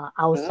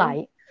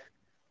outside.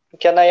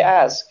 Can I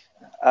ask,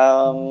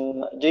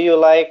 do you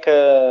like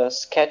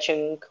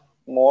sketching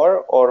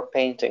more or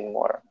painting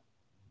more?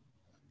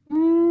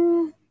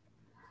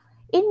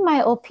 In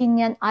my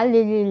opinion, I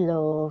really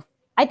love.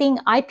 I think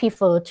I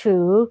prefer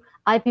to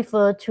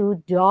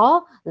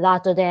draw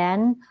rather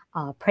than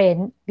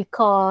paint,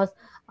 because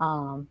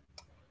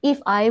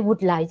if I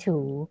would like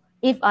to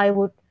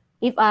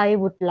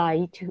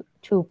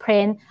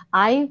paint,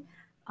 I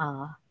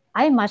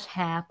must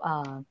have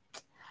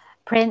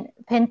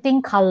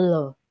painting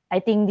color. I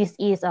think this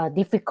is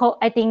difficult.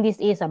 I think this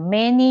is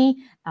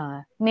many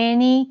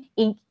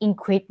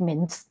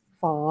equipments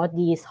for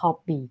this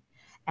hobby.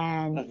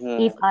 And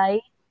if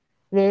I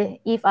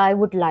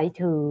would like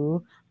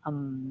to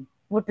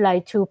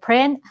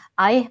paint,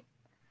 I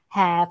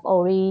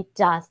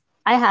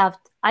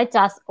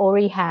just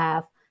already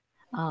have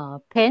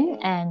pen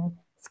and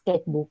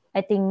sketchbook.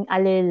 I think I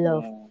really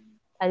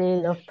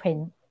love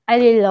pen. I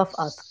really love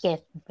a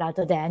sketch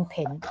rather than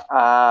pen.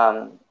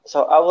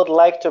 So I would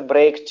like to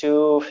break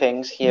two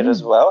things here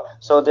as well.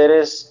 So there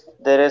is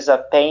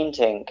a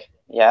painting,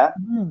 yeah.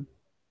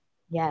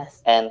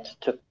 Yes. And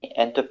to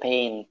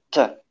paint.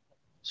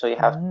 So you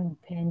have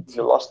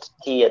you lost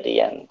T at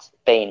the end.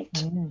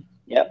 Paint.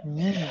 Yeah.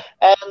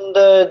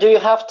 And do you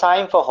have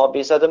time for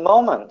hobbies at the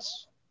moment?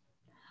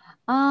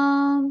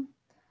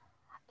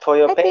 for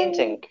your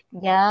painting?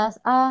 Yes.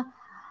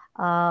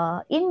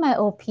 In my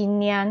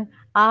opinion,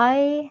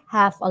 I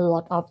have a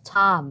lot of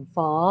time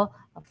for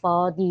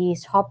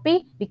this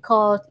hobby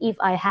because if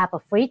I have a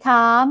free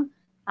time,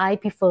 I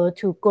prefer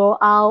to go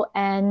out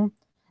and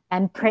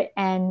play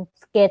and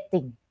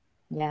skating.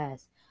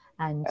 Yes,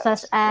 and Yes.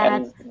 such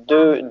as And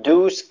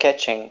do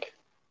sketching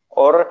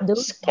or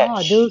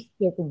sketch. do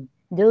skating.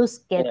 Do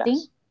skating.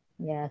 Yes.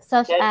 Yeah,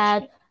 such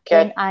as Sketch,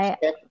 when I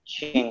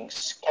sketching.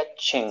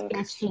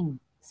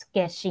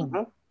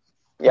 sketching.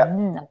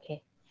 Yeah.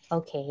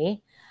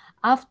 Okay.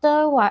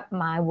 After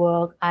my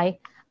work, I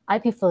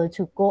prefer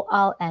to go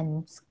out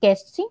and do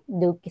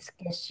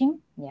sketching.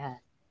 Yeah.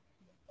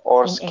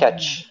 Or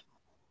sketch,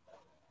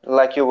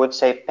 like you would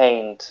say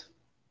paint.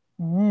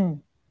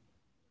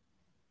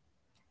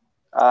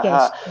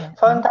 Sketch.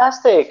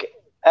 Fantastic.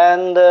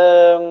 And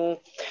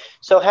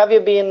so have you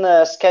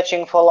been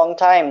sketching for a long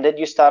time? Did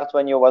you start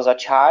when you was a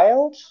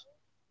child?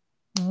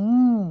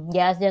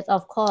 Yes,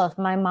 of course.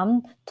 My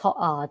mom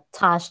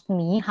taught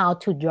me how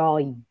to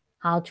drawing,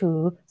 how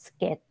to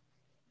sketch.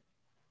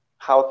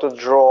 How to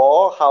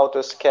draw, how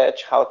to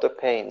sketch, how to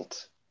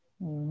paint.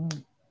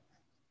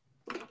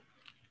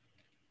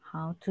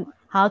 How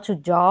to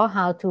draw,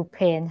 how to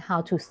paint,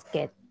 how to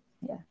sketch.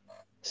 Yeah.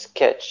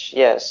 Sketch,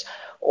 yes.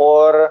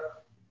 Or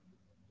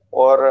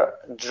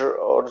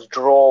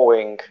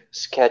drawing,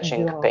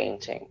 sketching,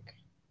 painting.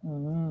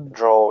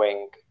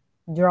 Drawing,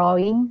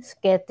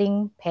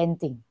 sketching,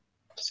 painting.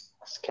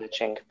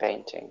 Sketching,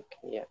 painting,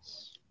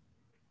 yes.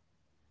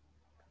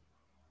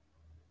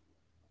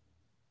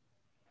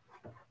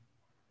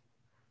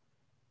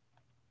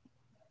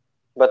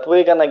 But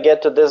we're gonna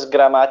get to this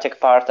grammatic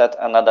part at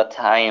another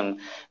time.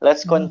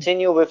 Let's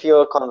continue with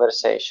your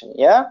conversation,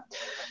 yeah?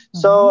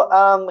 So,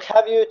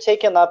 have you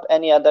taken up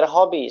any other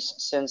hobbies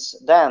since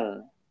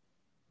then?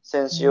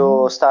 Since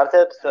you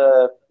started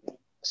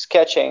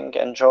sketching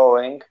and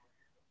drawing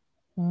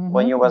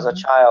when you was a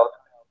child,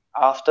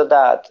 after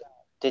that,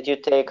 did you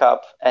take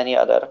up any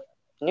other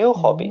new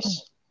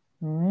hobbies?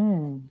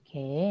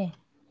 Okay.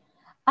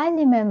 I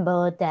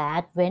remember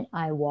that when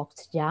I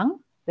was young,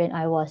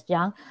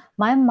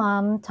 my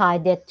mom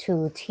tried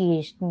to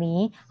teach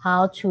me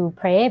how to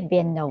play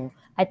piano.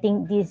 I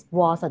think this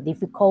was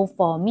difficult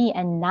for me,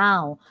 and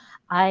now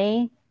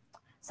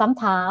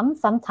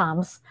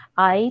sometimes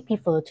I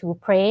prefer to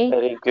play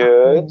Very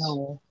good.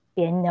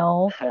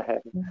 piano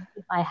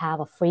if I have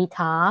a free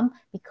time,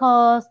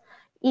 because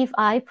if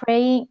I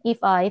play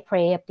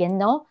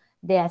piano,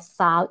 their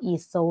sound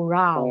is so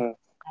loud.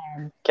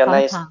 And Can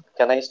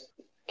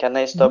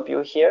I stop you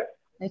here?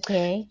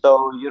 Okay.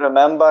 So you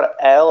remember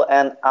L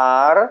and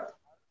R?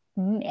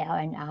 L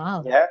and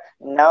R. Yeah.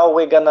 Now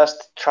we're gonna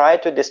try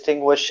to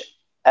distinguish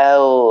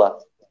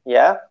L.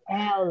 Yeah.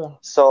 L.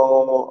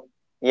 So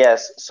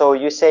yes. So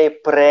you say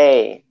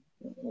pray,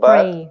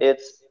 but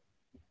this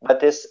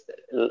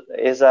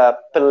is a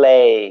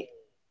play.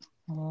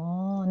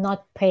 Oh,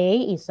 not pay,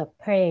 it's a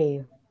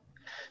pray.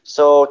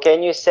 So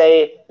can you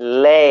say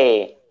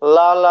lay?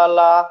 La la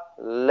la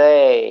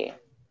lay.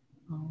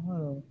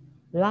 Oh,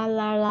 la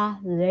la la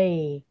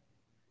lay.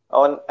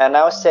 Oh, and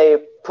now say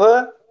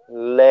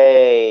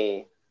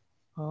play.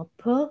 Oh,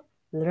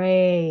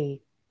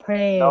 lay.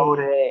 Pray. No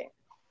lay.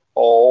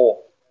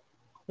 Oh.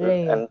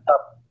 Lay. And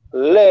up.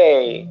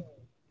 Lay.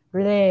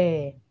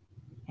 Lay.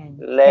 And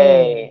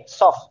Lay.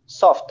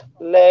 Soft.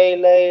 Lay.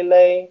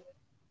 Lay.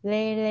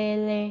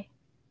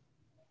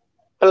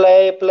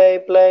 Play.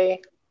 Play.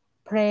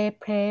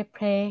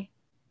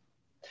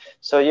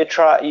 So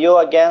you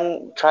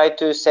again try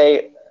to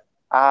say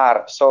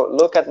R. So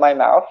look at my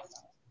mouth.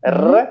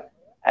 R.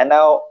 And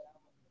now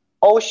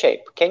O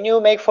shape. Can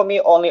you make for me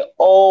only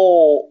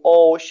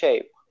O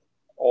shape?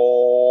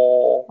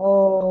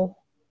 O.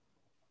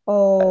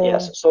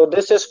 Yes. So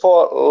this is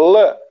for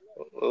L.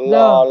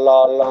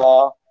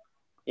 La.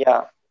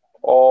 Yeah.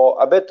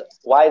 Or a bit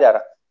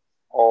wider.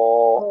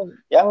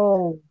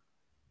 Yeah.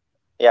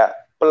 Yeah.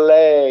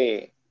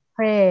 Play.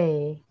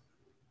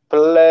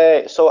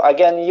 So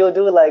again, you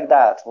do like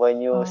that when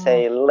you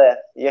say le.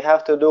 You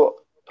have to do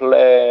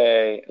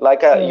play,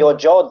 like your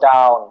jaw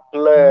down.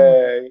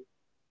 Play.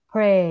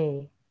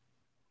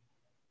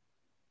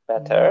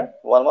 Better.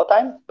 One more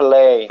time.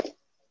 Play.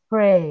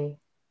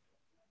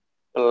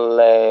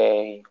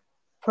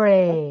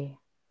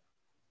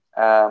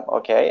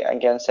 Okay.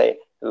 Again, say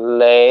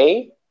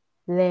lay.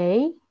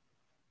 Play.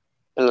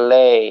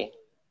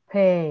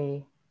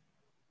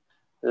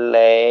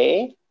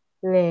 Lay.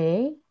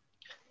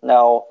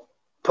 Now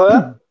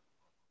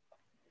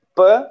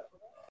lay.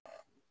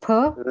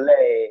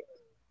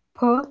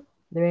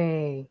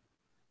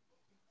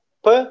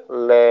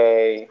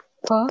 Play.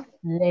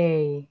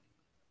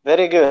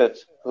 Very good.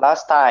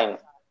 Last time.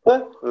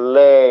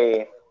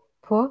 Play.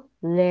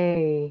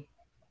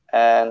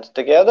 And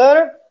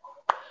together.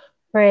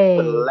 Play.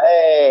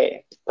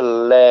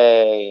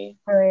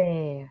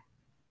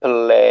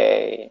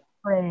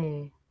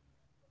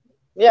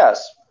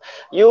 Yes.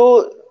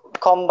 You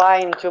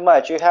combine too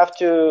much. You have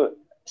to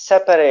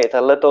separate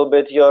a little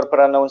bit your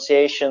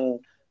pronunciation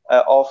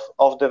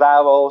of the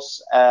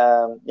vowels.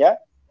 Yeah.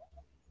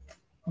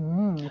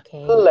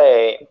 Okay.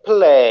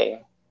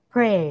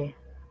 Play.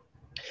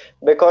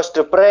 Because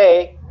to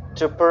pray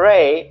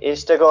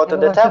is to go to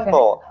the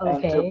temple.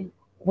 Okay.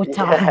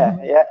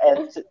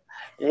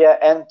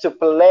 And to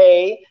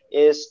play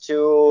is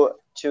to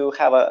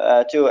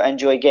have to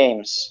enjoy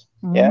games.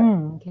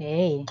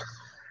 Okay.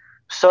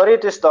 Sorry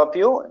to stop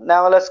you.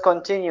 Now let's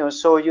continue.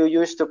 So you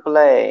used to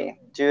play.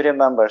 Do you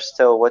remember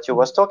still what you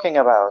was talking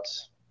about?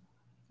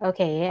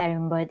 Okay, I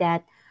remember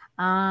that.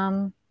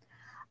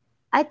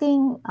 I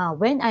think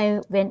when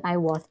I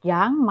was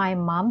young, my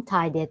mom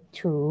tried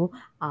to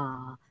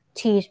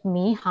teach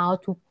me how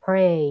to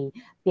play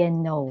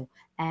piano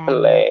and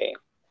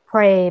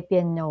play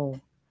piano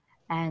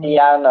and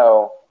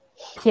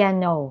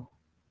piano.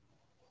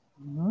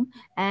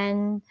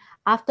 And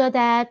after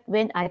that,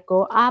 when I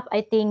grow up,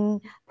 I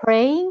think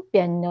playing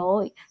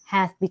piano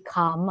has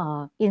become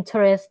an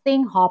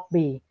interesting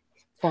hobby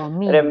for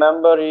me.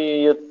 Remember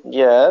you?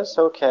 Yes.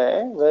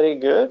 Okay. Very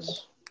good.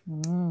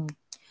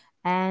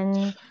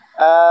 And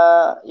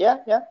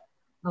yeah.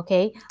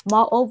 Okay.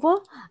 Moreover,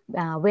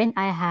 when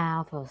I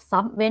have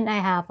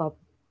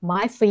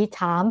my free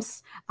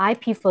times, I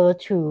prefer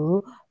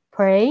to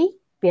play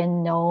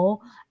piano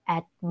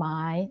at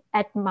my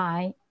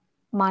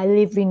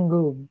living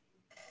room.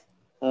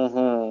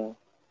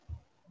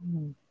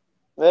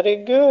 Very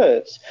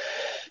good.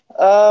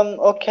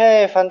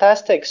 Okay,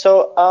 fantastic.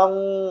 So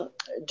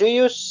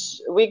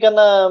we're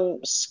gonna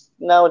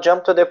now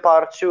jump to the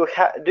part 2.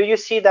 Do you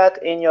see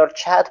that in your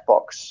chat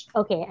box?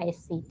 Okay, I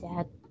see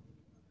that.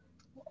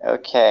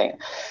 Okay,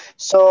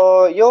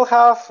 so you'll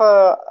have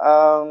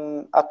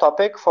a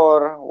topic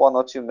for 1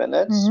 or 2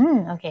 minutes.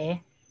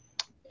 Okay.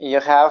 You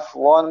have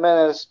 1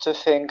 minute to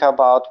think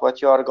about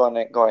what you are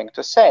going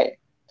to say,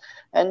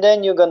 and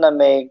then you're gonna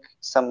make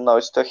some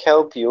notes to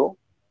help you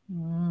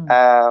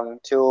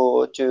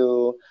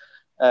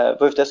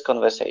with this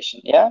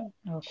conversation. Yeah.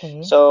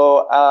 Okay.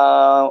 So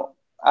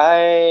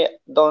I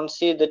don't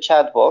see the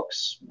chat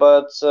box,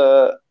 but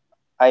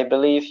I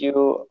believe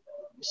you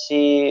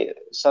see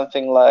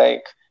something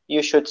like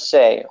you should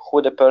say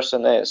who the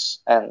person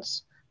is, and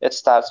it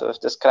starts with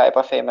describe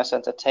a famous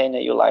entertainer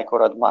you like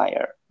or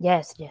admire.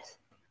 Yes.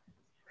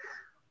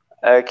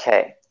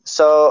 Okay,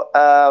 so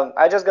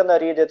I'm just gonna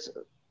read it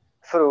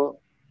through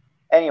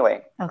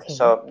anyway. Okay.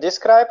 So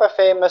describe a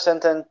famous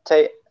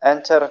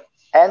entertainer.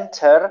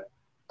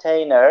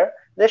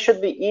 This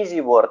should be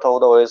easy word,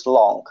 although it's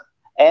long.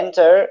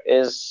 Enter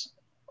is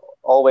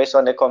always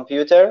on the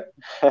computer,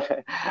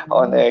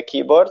 on the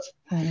keyboard.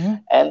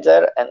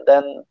 Enter and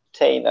then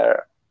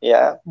tainer.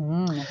 Yeah.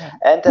 Okay.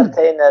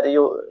 Entertainer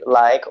you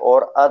like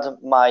or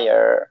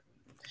admire.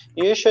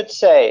 You should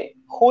say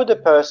who the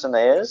person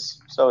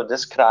is, so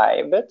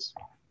describe it.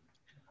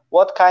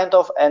 What kind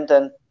of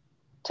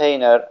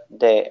entertainer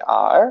they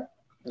are.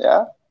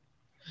 Yeah.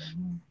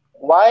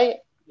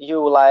 Why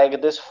you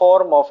like this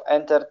form of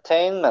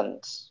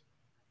entertainment,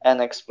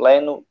 and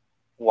explain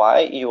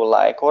why you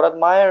like or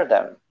admire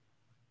them.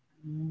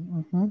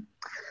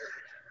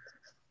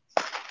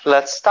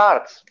 Let's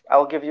start.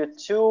 I'll give you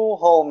 2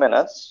 whole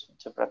minutes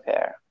to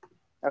prepare.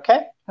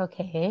 Okay?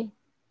 Okay.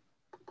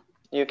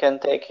 You can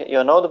take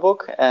your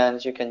notebook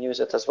and you can use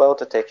it as well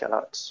to take your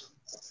notes.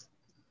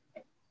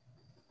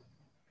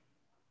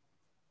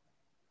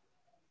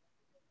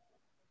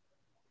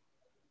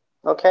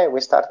 Okay, we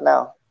start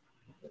now.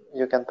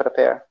 You can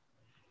prepare.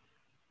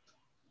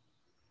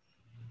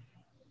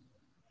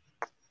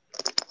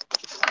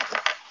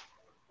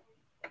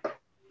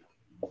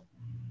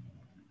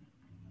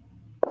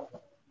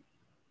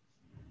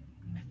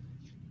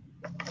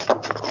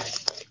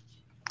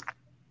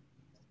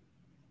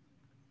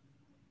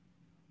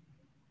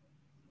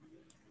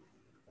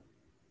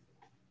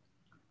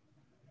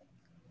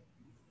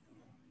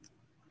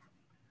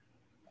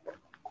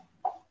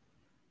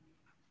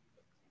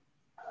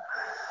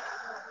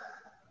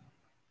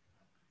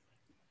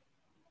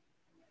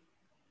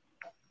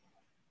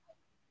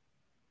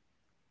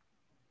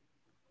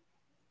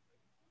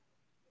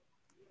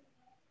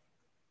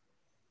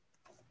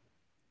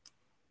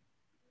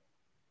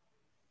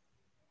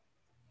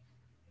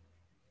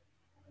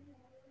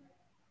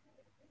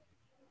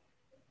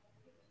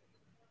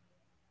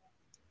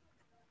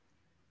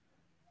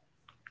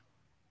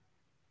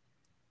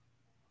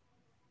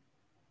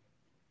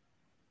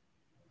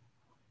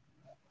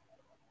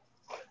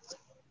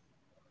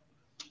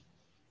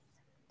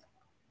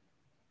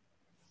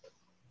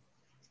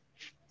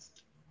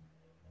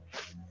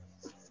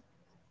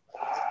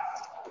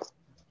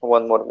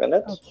 One more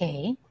minute.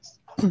 Okay.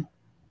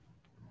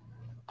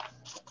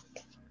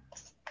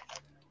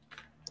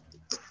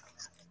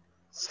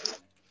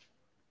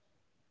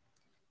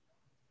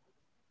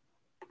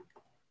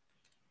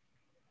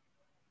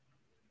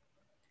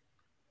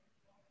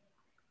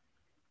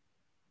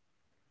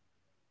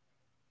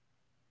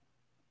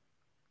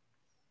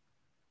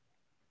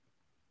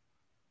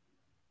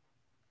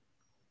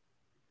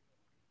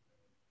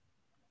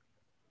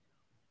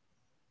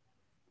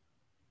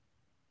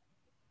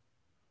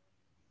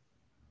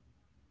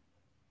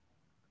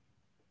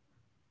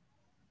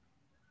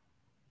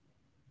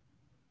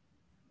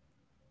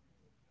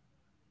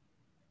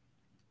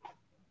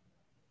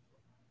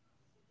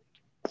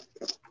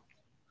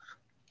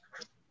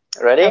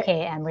 Ready?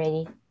 Okay, I'm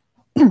ready.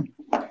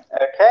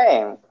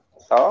 Okay,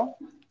 so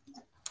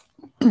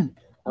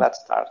let's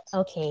start.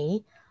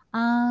 Okay.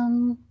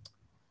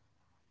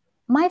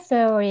 My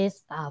favorite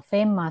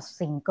famous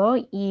singer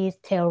is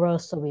Taylor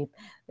Swift,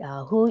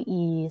 who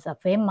is the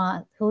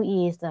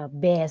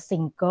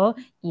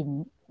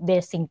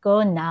best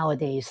singer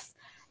nowadays,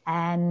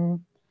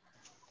 and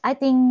I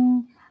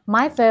think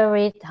my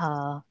favorite.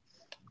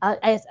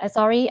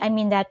 I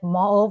mean that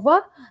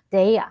moreover,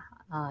 they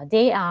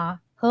are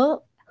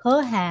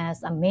her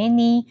has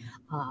many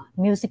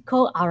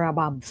musical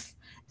albums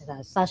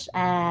such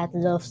as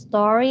Love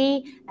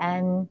Story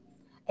and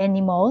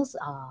Animals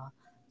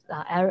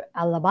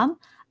album.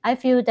 I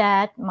feel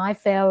that my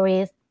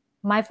favorite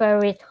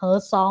her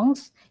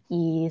songs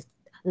is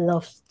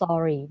Love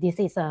Story. This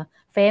is a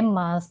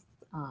famous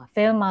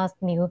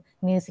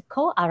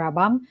musical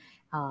album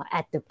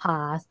at the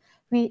past.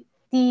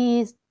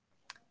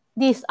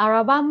 This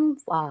album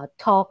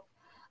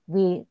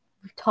we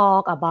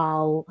talk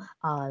about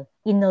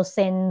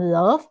innocent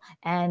love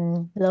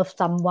and love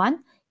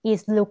someone.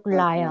 It look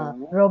like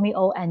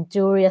Romeo and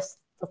Juliet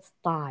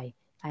style.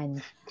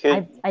 And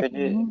Could I you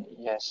think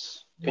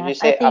yes? Could yes, you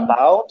say I think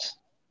about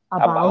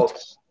about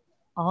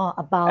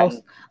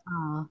and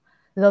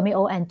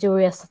Romeo and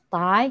Juliet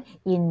style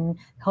in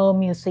her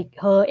music,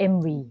 her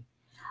MV.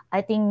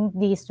 I think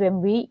this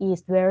MV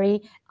is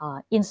very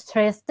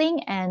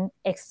interesting and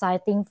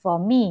exciting for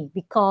me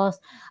because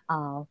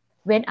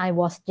when I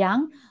was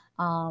young,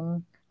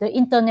 the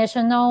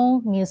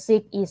international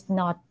music is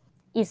not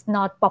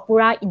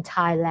popular in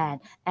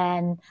Thailand,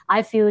 and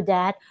I feel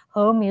that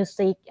her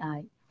music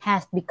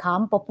has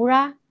become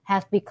popular,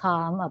 has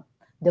become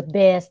the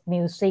best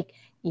music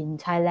in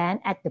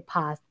Thailand at the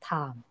past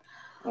time.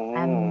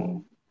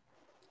 And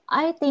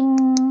I think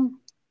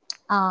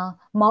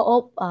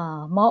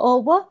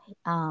moreover,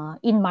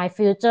 in my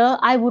future,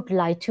 I would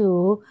like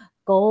to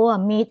go a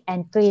meet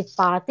and greet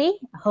party,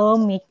 her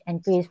meet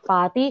and greet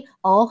party,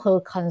 or her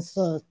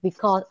concert,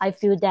 because I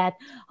feel that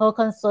her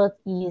concert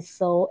is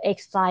so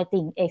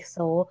exciting, it's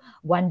so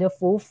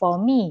wonderful for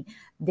me.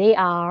 They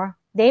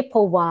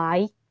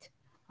provide,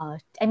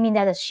 I mean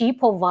that she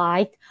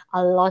provides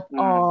a lot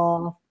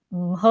of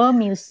her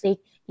music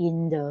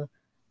in the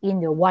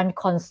one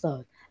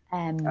concert,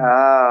 and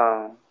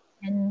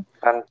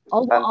overall,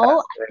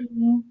 fantastic.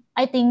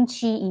 I think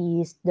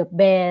she is the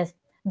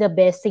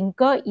best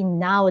singer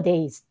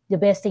nowadays. The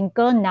best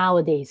singer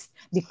nowadays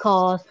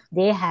because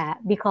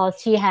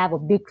she have a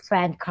big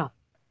fan club,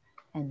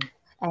 and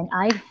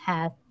I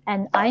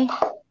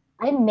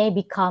may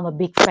become a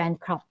big fan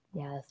club.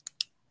 Yes,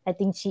 I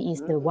think she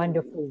is the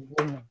wonderful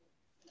woman.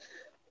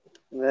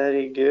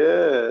 Very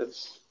good.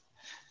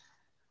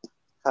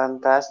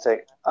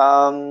 Fantastic.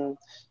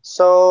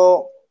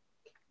 So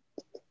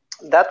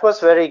that was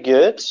very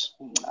good.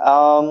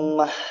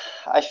 I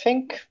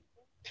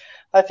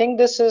think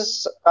this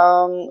is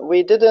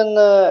we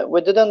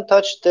didn't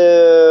touch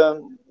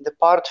the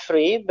part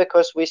 3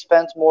 because we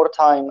spent more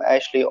time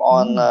actually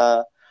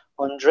on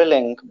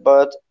drilling,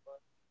 but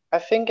I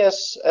think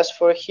as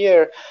for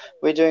here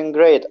we're doing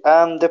great.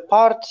 The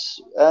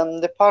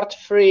part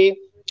 3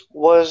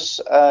 was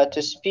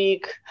to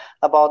speak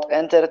about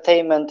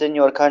entertainment in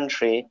your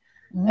country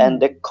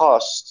and the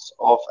costs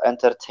of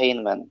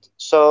entertainment.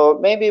 So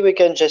maybe we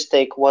can just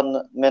take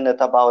 1 minute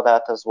about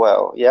that as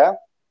well. Yeah.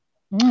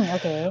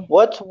 Okay.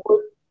 What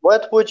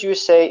would you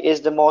say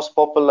is the most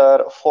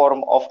popular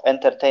form of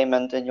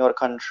entertainment in your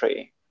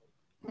country?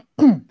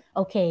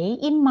 Okay,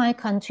 in my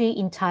country,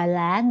 in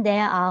Thailand,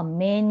 there are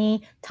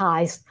many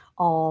types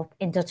of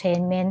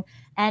entertainment,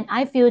 and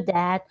I feel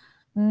that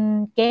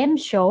game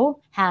show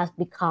has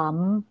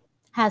become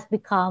a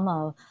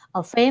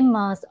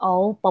famous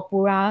or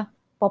popular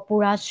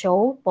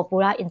show,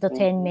 popular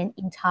entertainment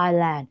in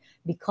Thailand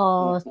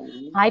because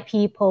Thai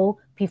people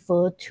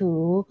prefer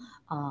to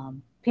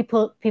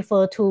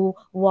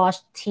watch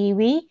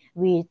TV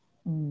with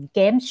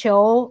game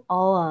show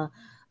or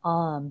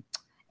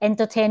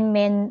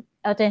entertainment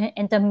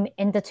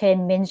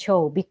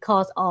show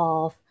because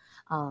of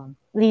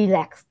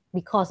relax.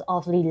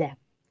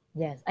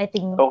 Yes, I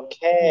think.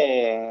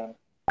 Okay.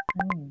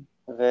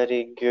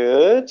 Very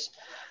good.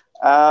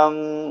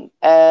 And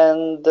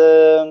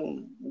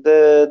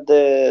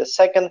the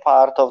second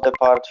part of the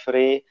part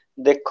 3,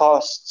 the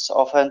costs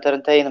of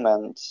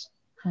entertainment.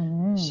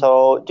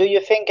 So, do you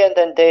think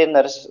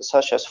entertainers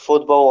such as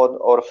football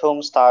or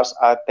film stars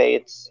are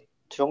paid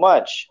too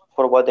much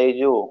for what they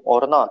do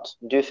or not?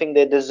 Do you think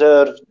they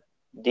deserve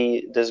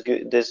these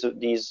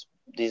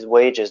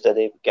wages that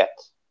they get?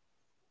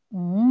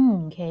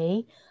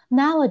 Okay.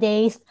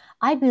 Nowadays,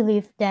 I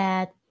believe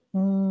that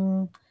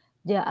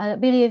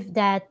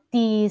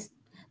these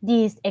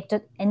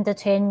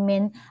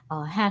entertainment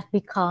has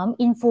become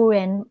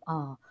influence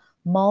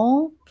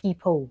more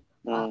people,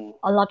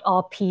 a lot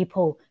of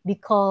people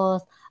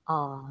because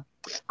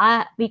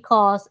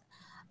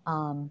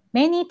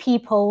many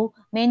people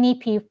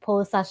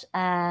such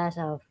as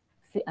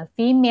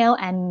female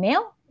and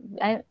male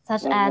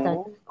such as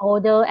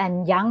older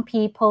and young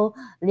people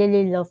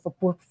really love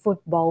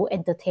football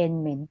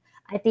entertainment.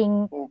 I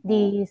think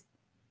this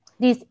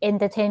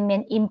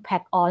entertainment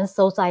impact on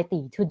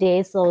society,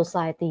 today's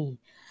society.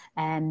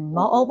 And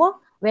moreover,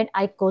 when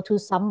I go to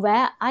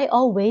somewhere, I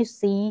always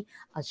see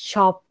a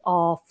shop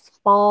of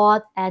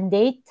sport, and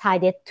they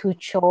tried to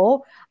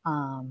show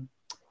a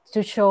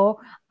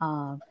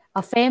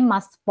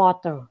famous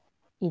sporter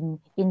in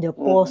the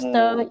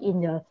poster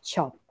in the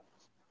shop.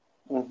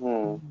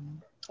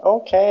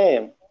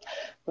 Okay,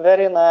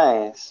 very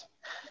nice.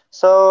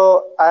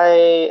 So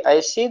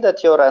I see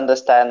that your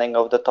understanding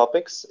of the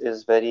topics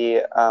is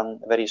very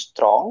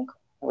strong,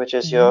 which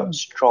is your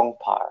strong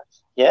part.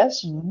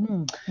 Yes.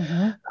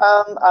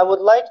 I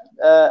would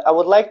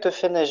like to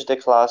finish the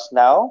class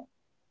now.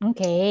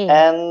 Okay.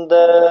 And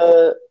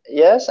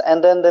yes,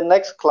 and then the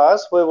next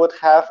class we would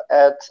have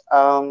at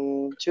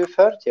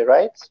 2:30,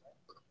 right?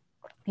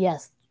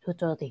 Yes,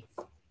 2:30.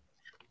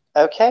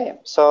 Okay,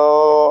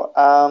 so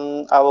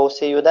I will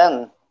see you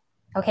then.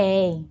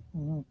 Okay.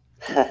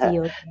 See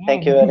you again.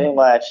 Thank you very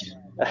much.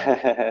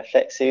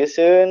 See you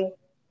soon.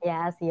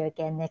 Yeah, see you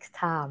again next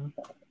time.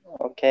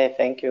 Okay,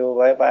 thank you.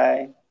 Bye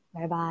bye.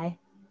 Bye bye.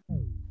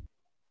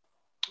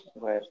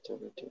 Where do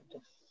we do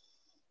this?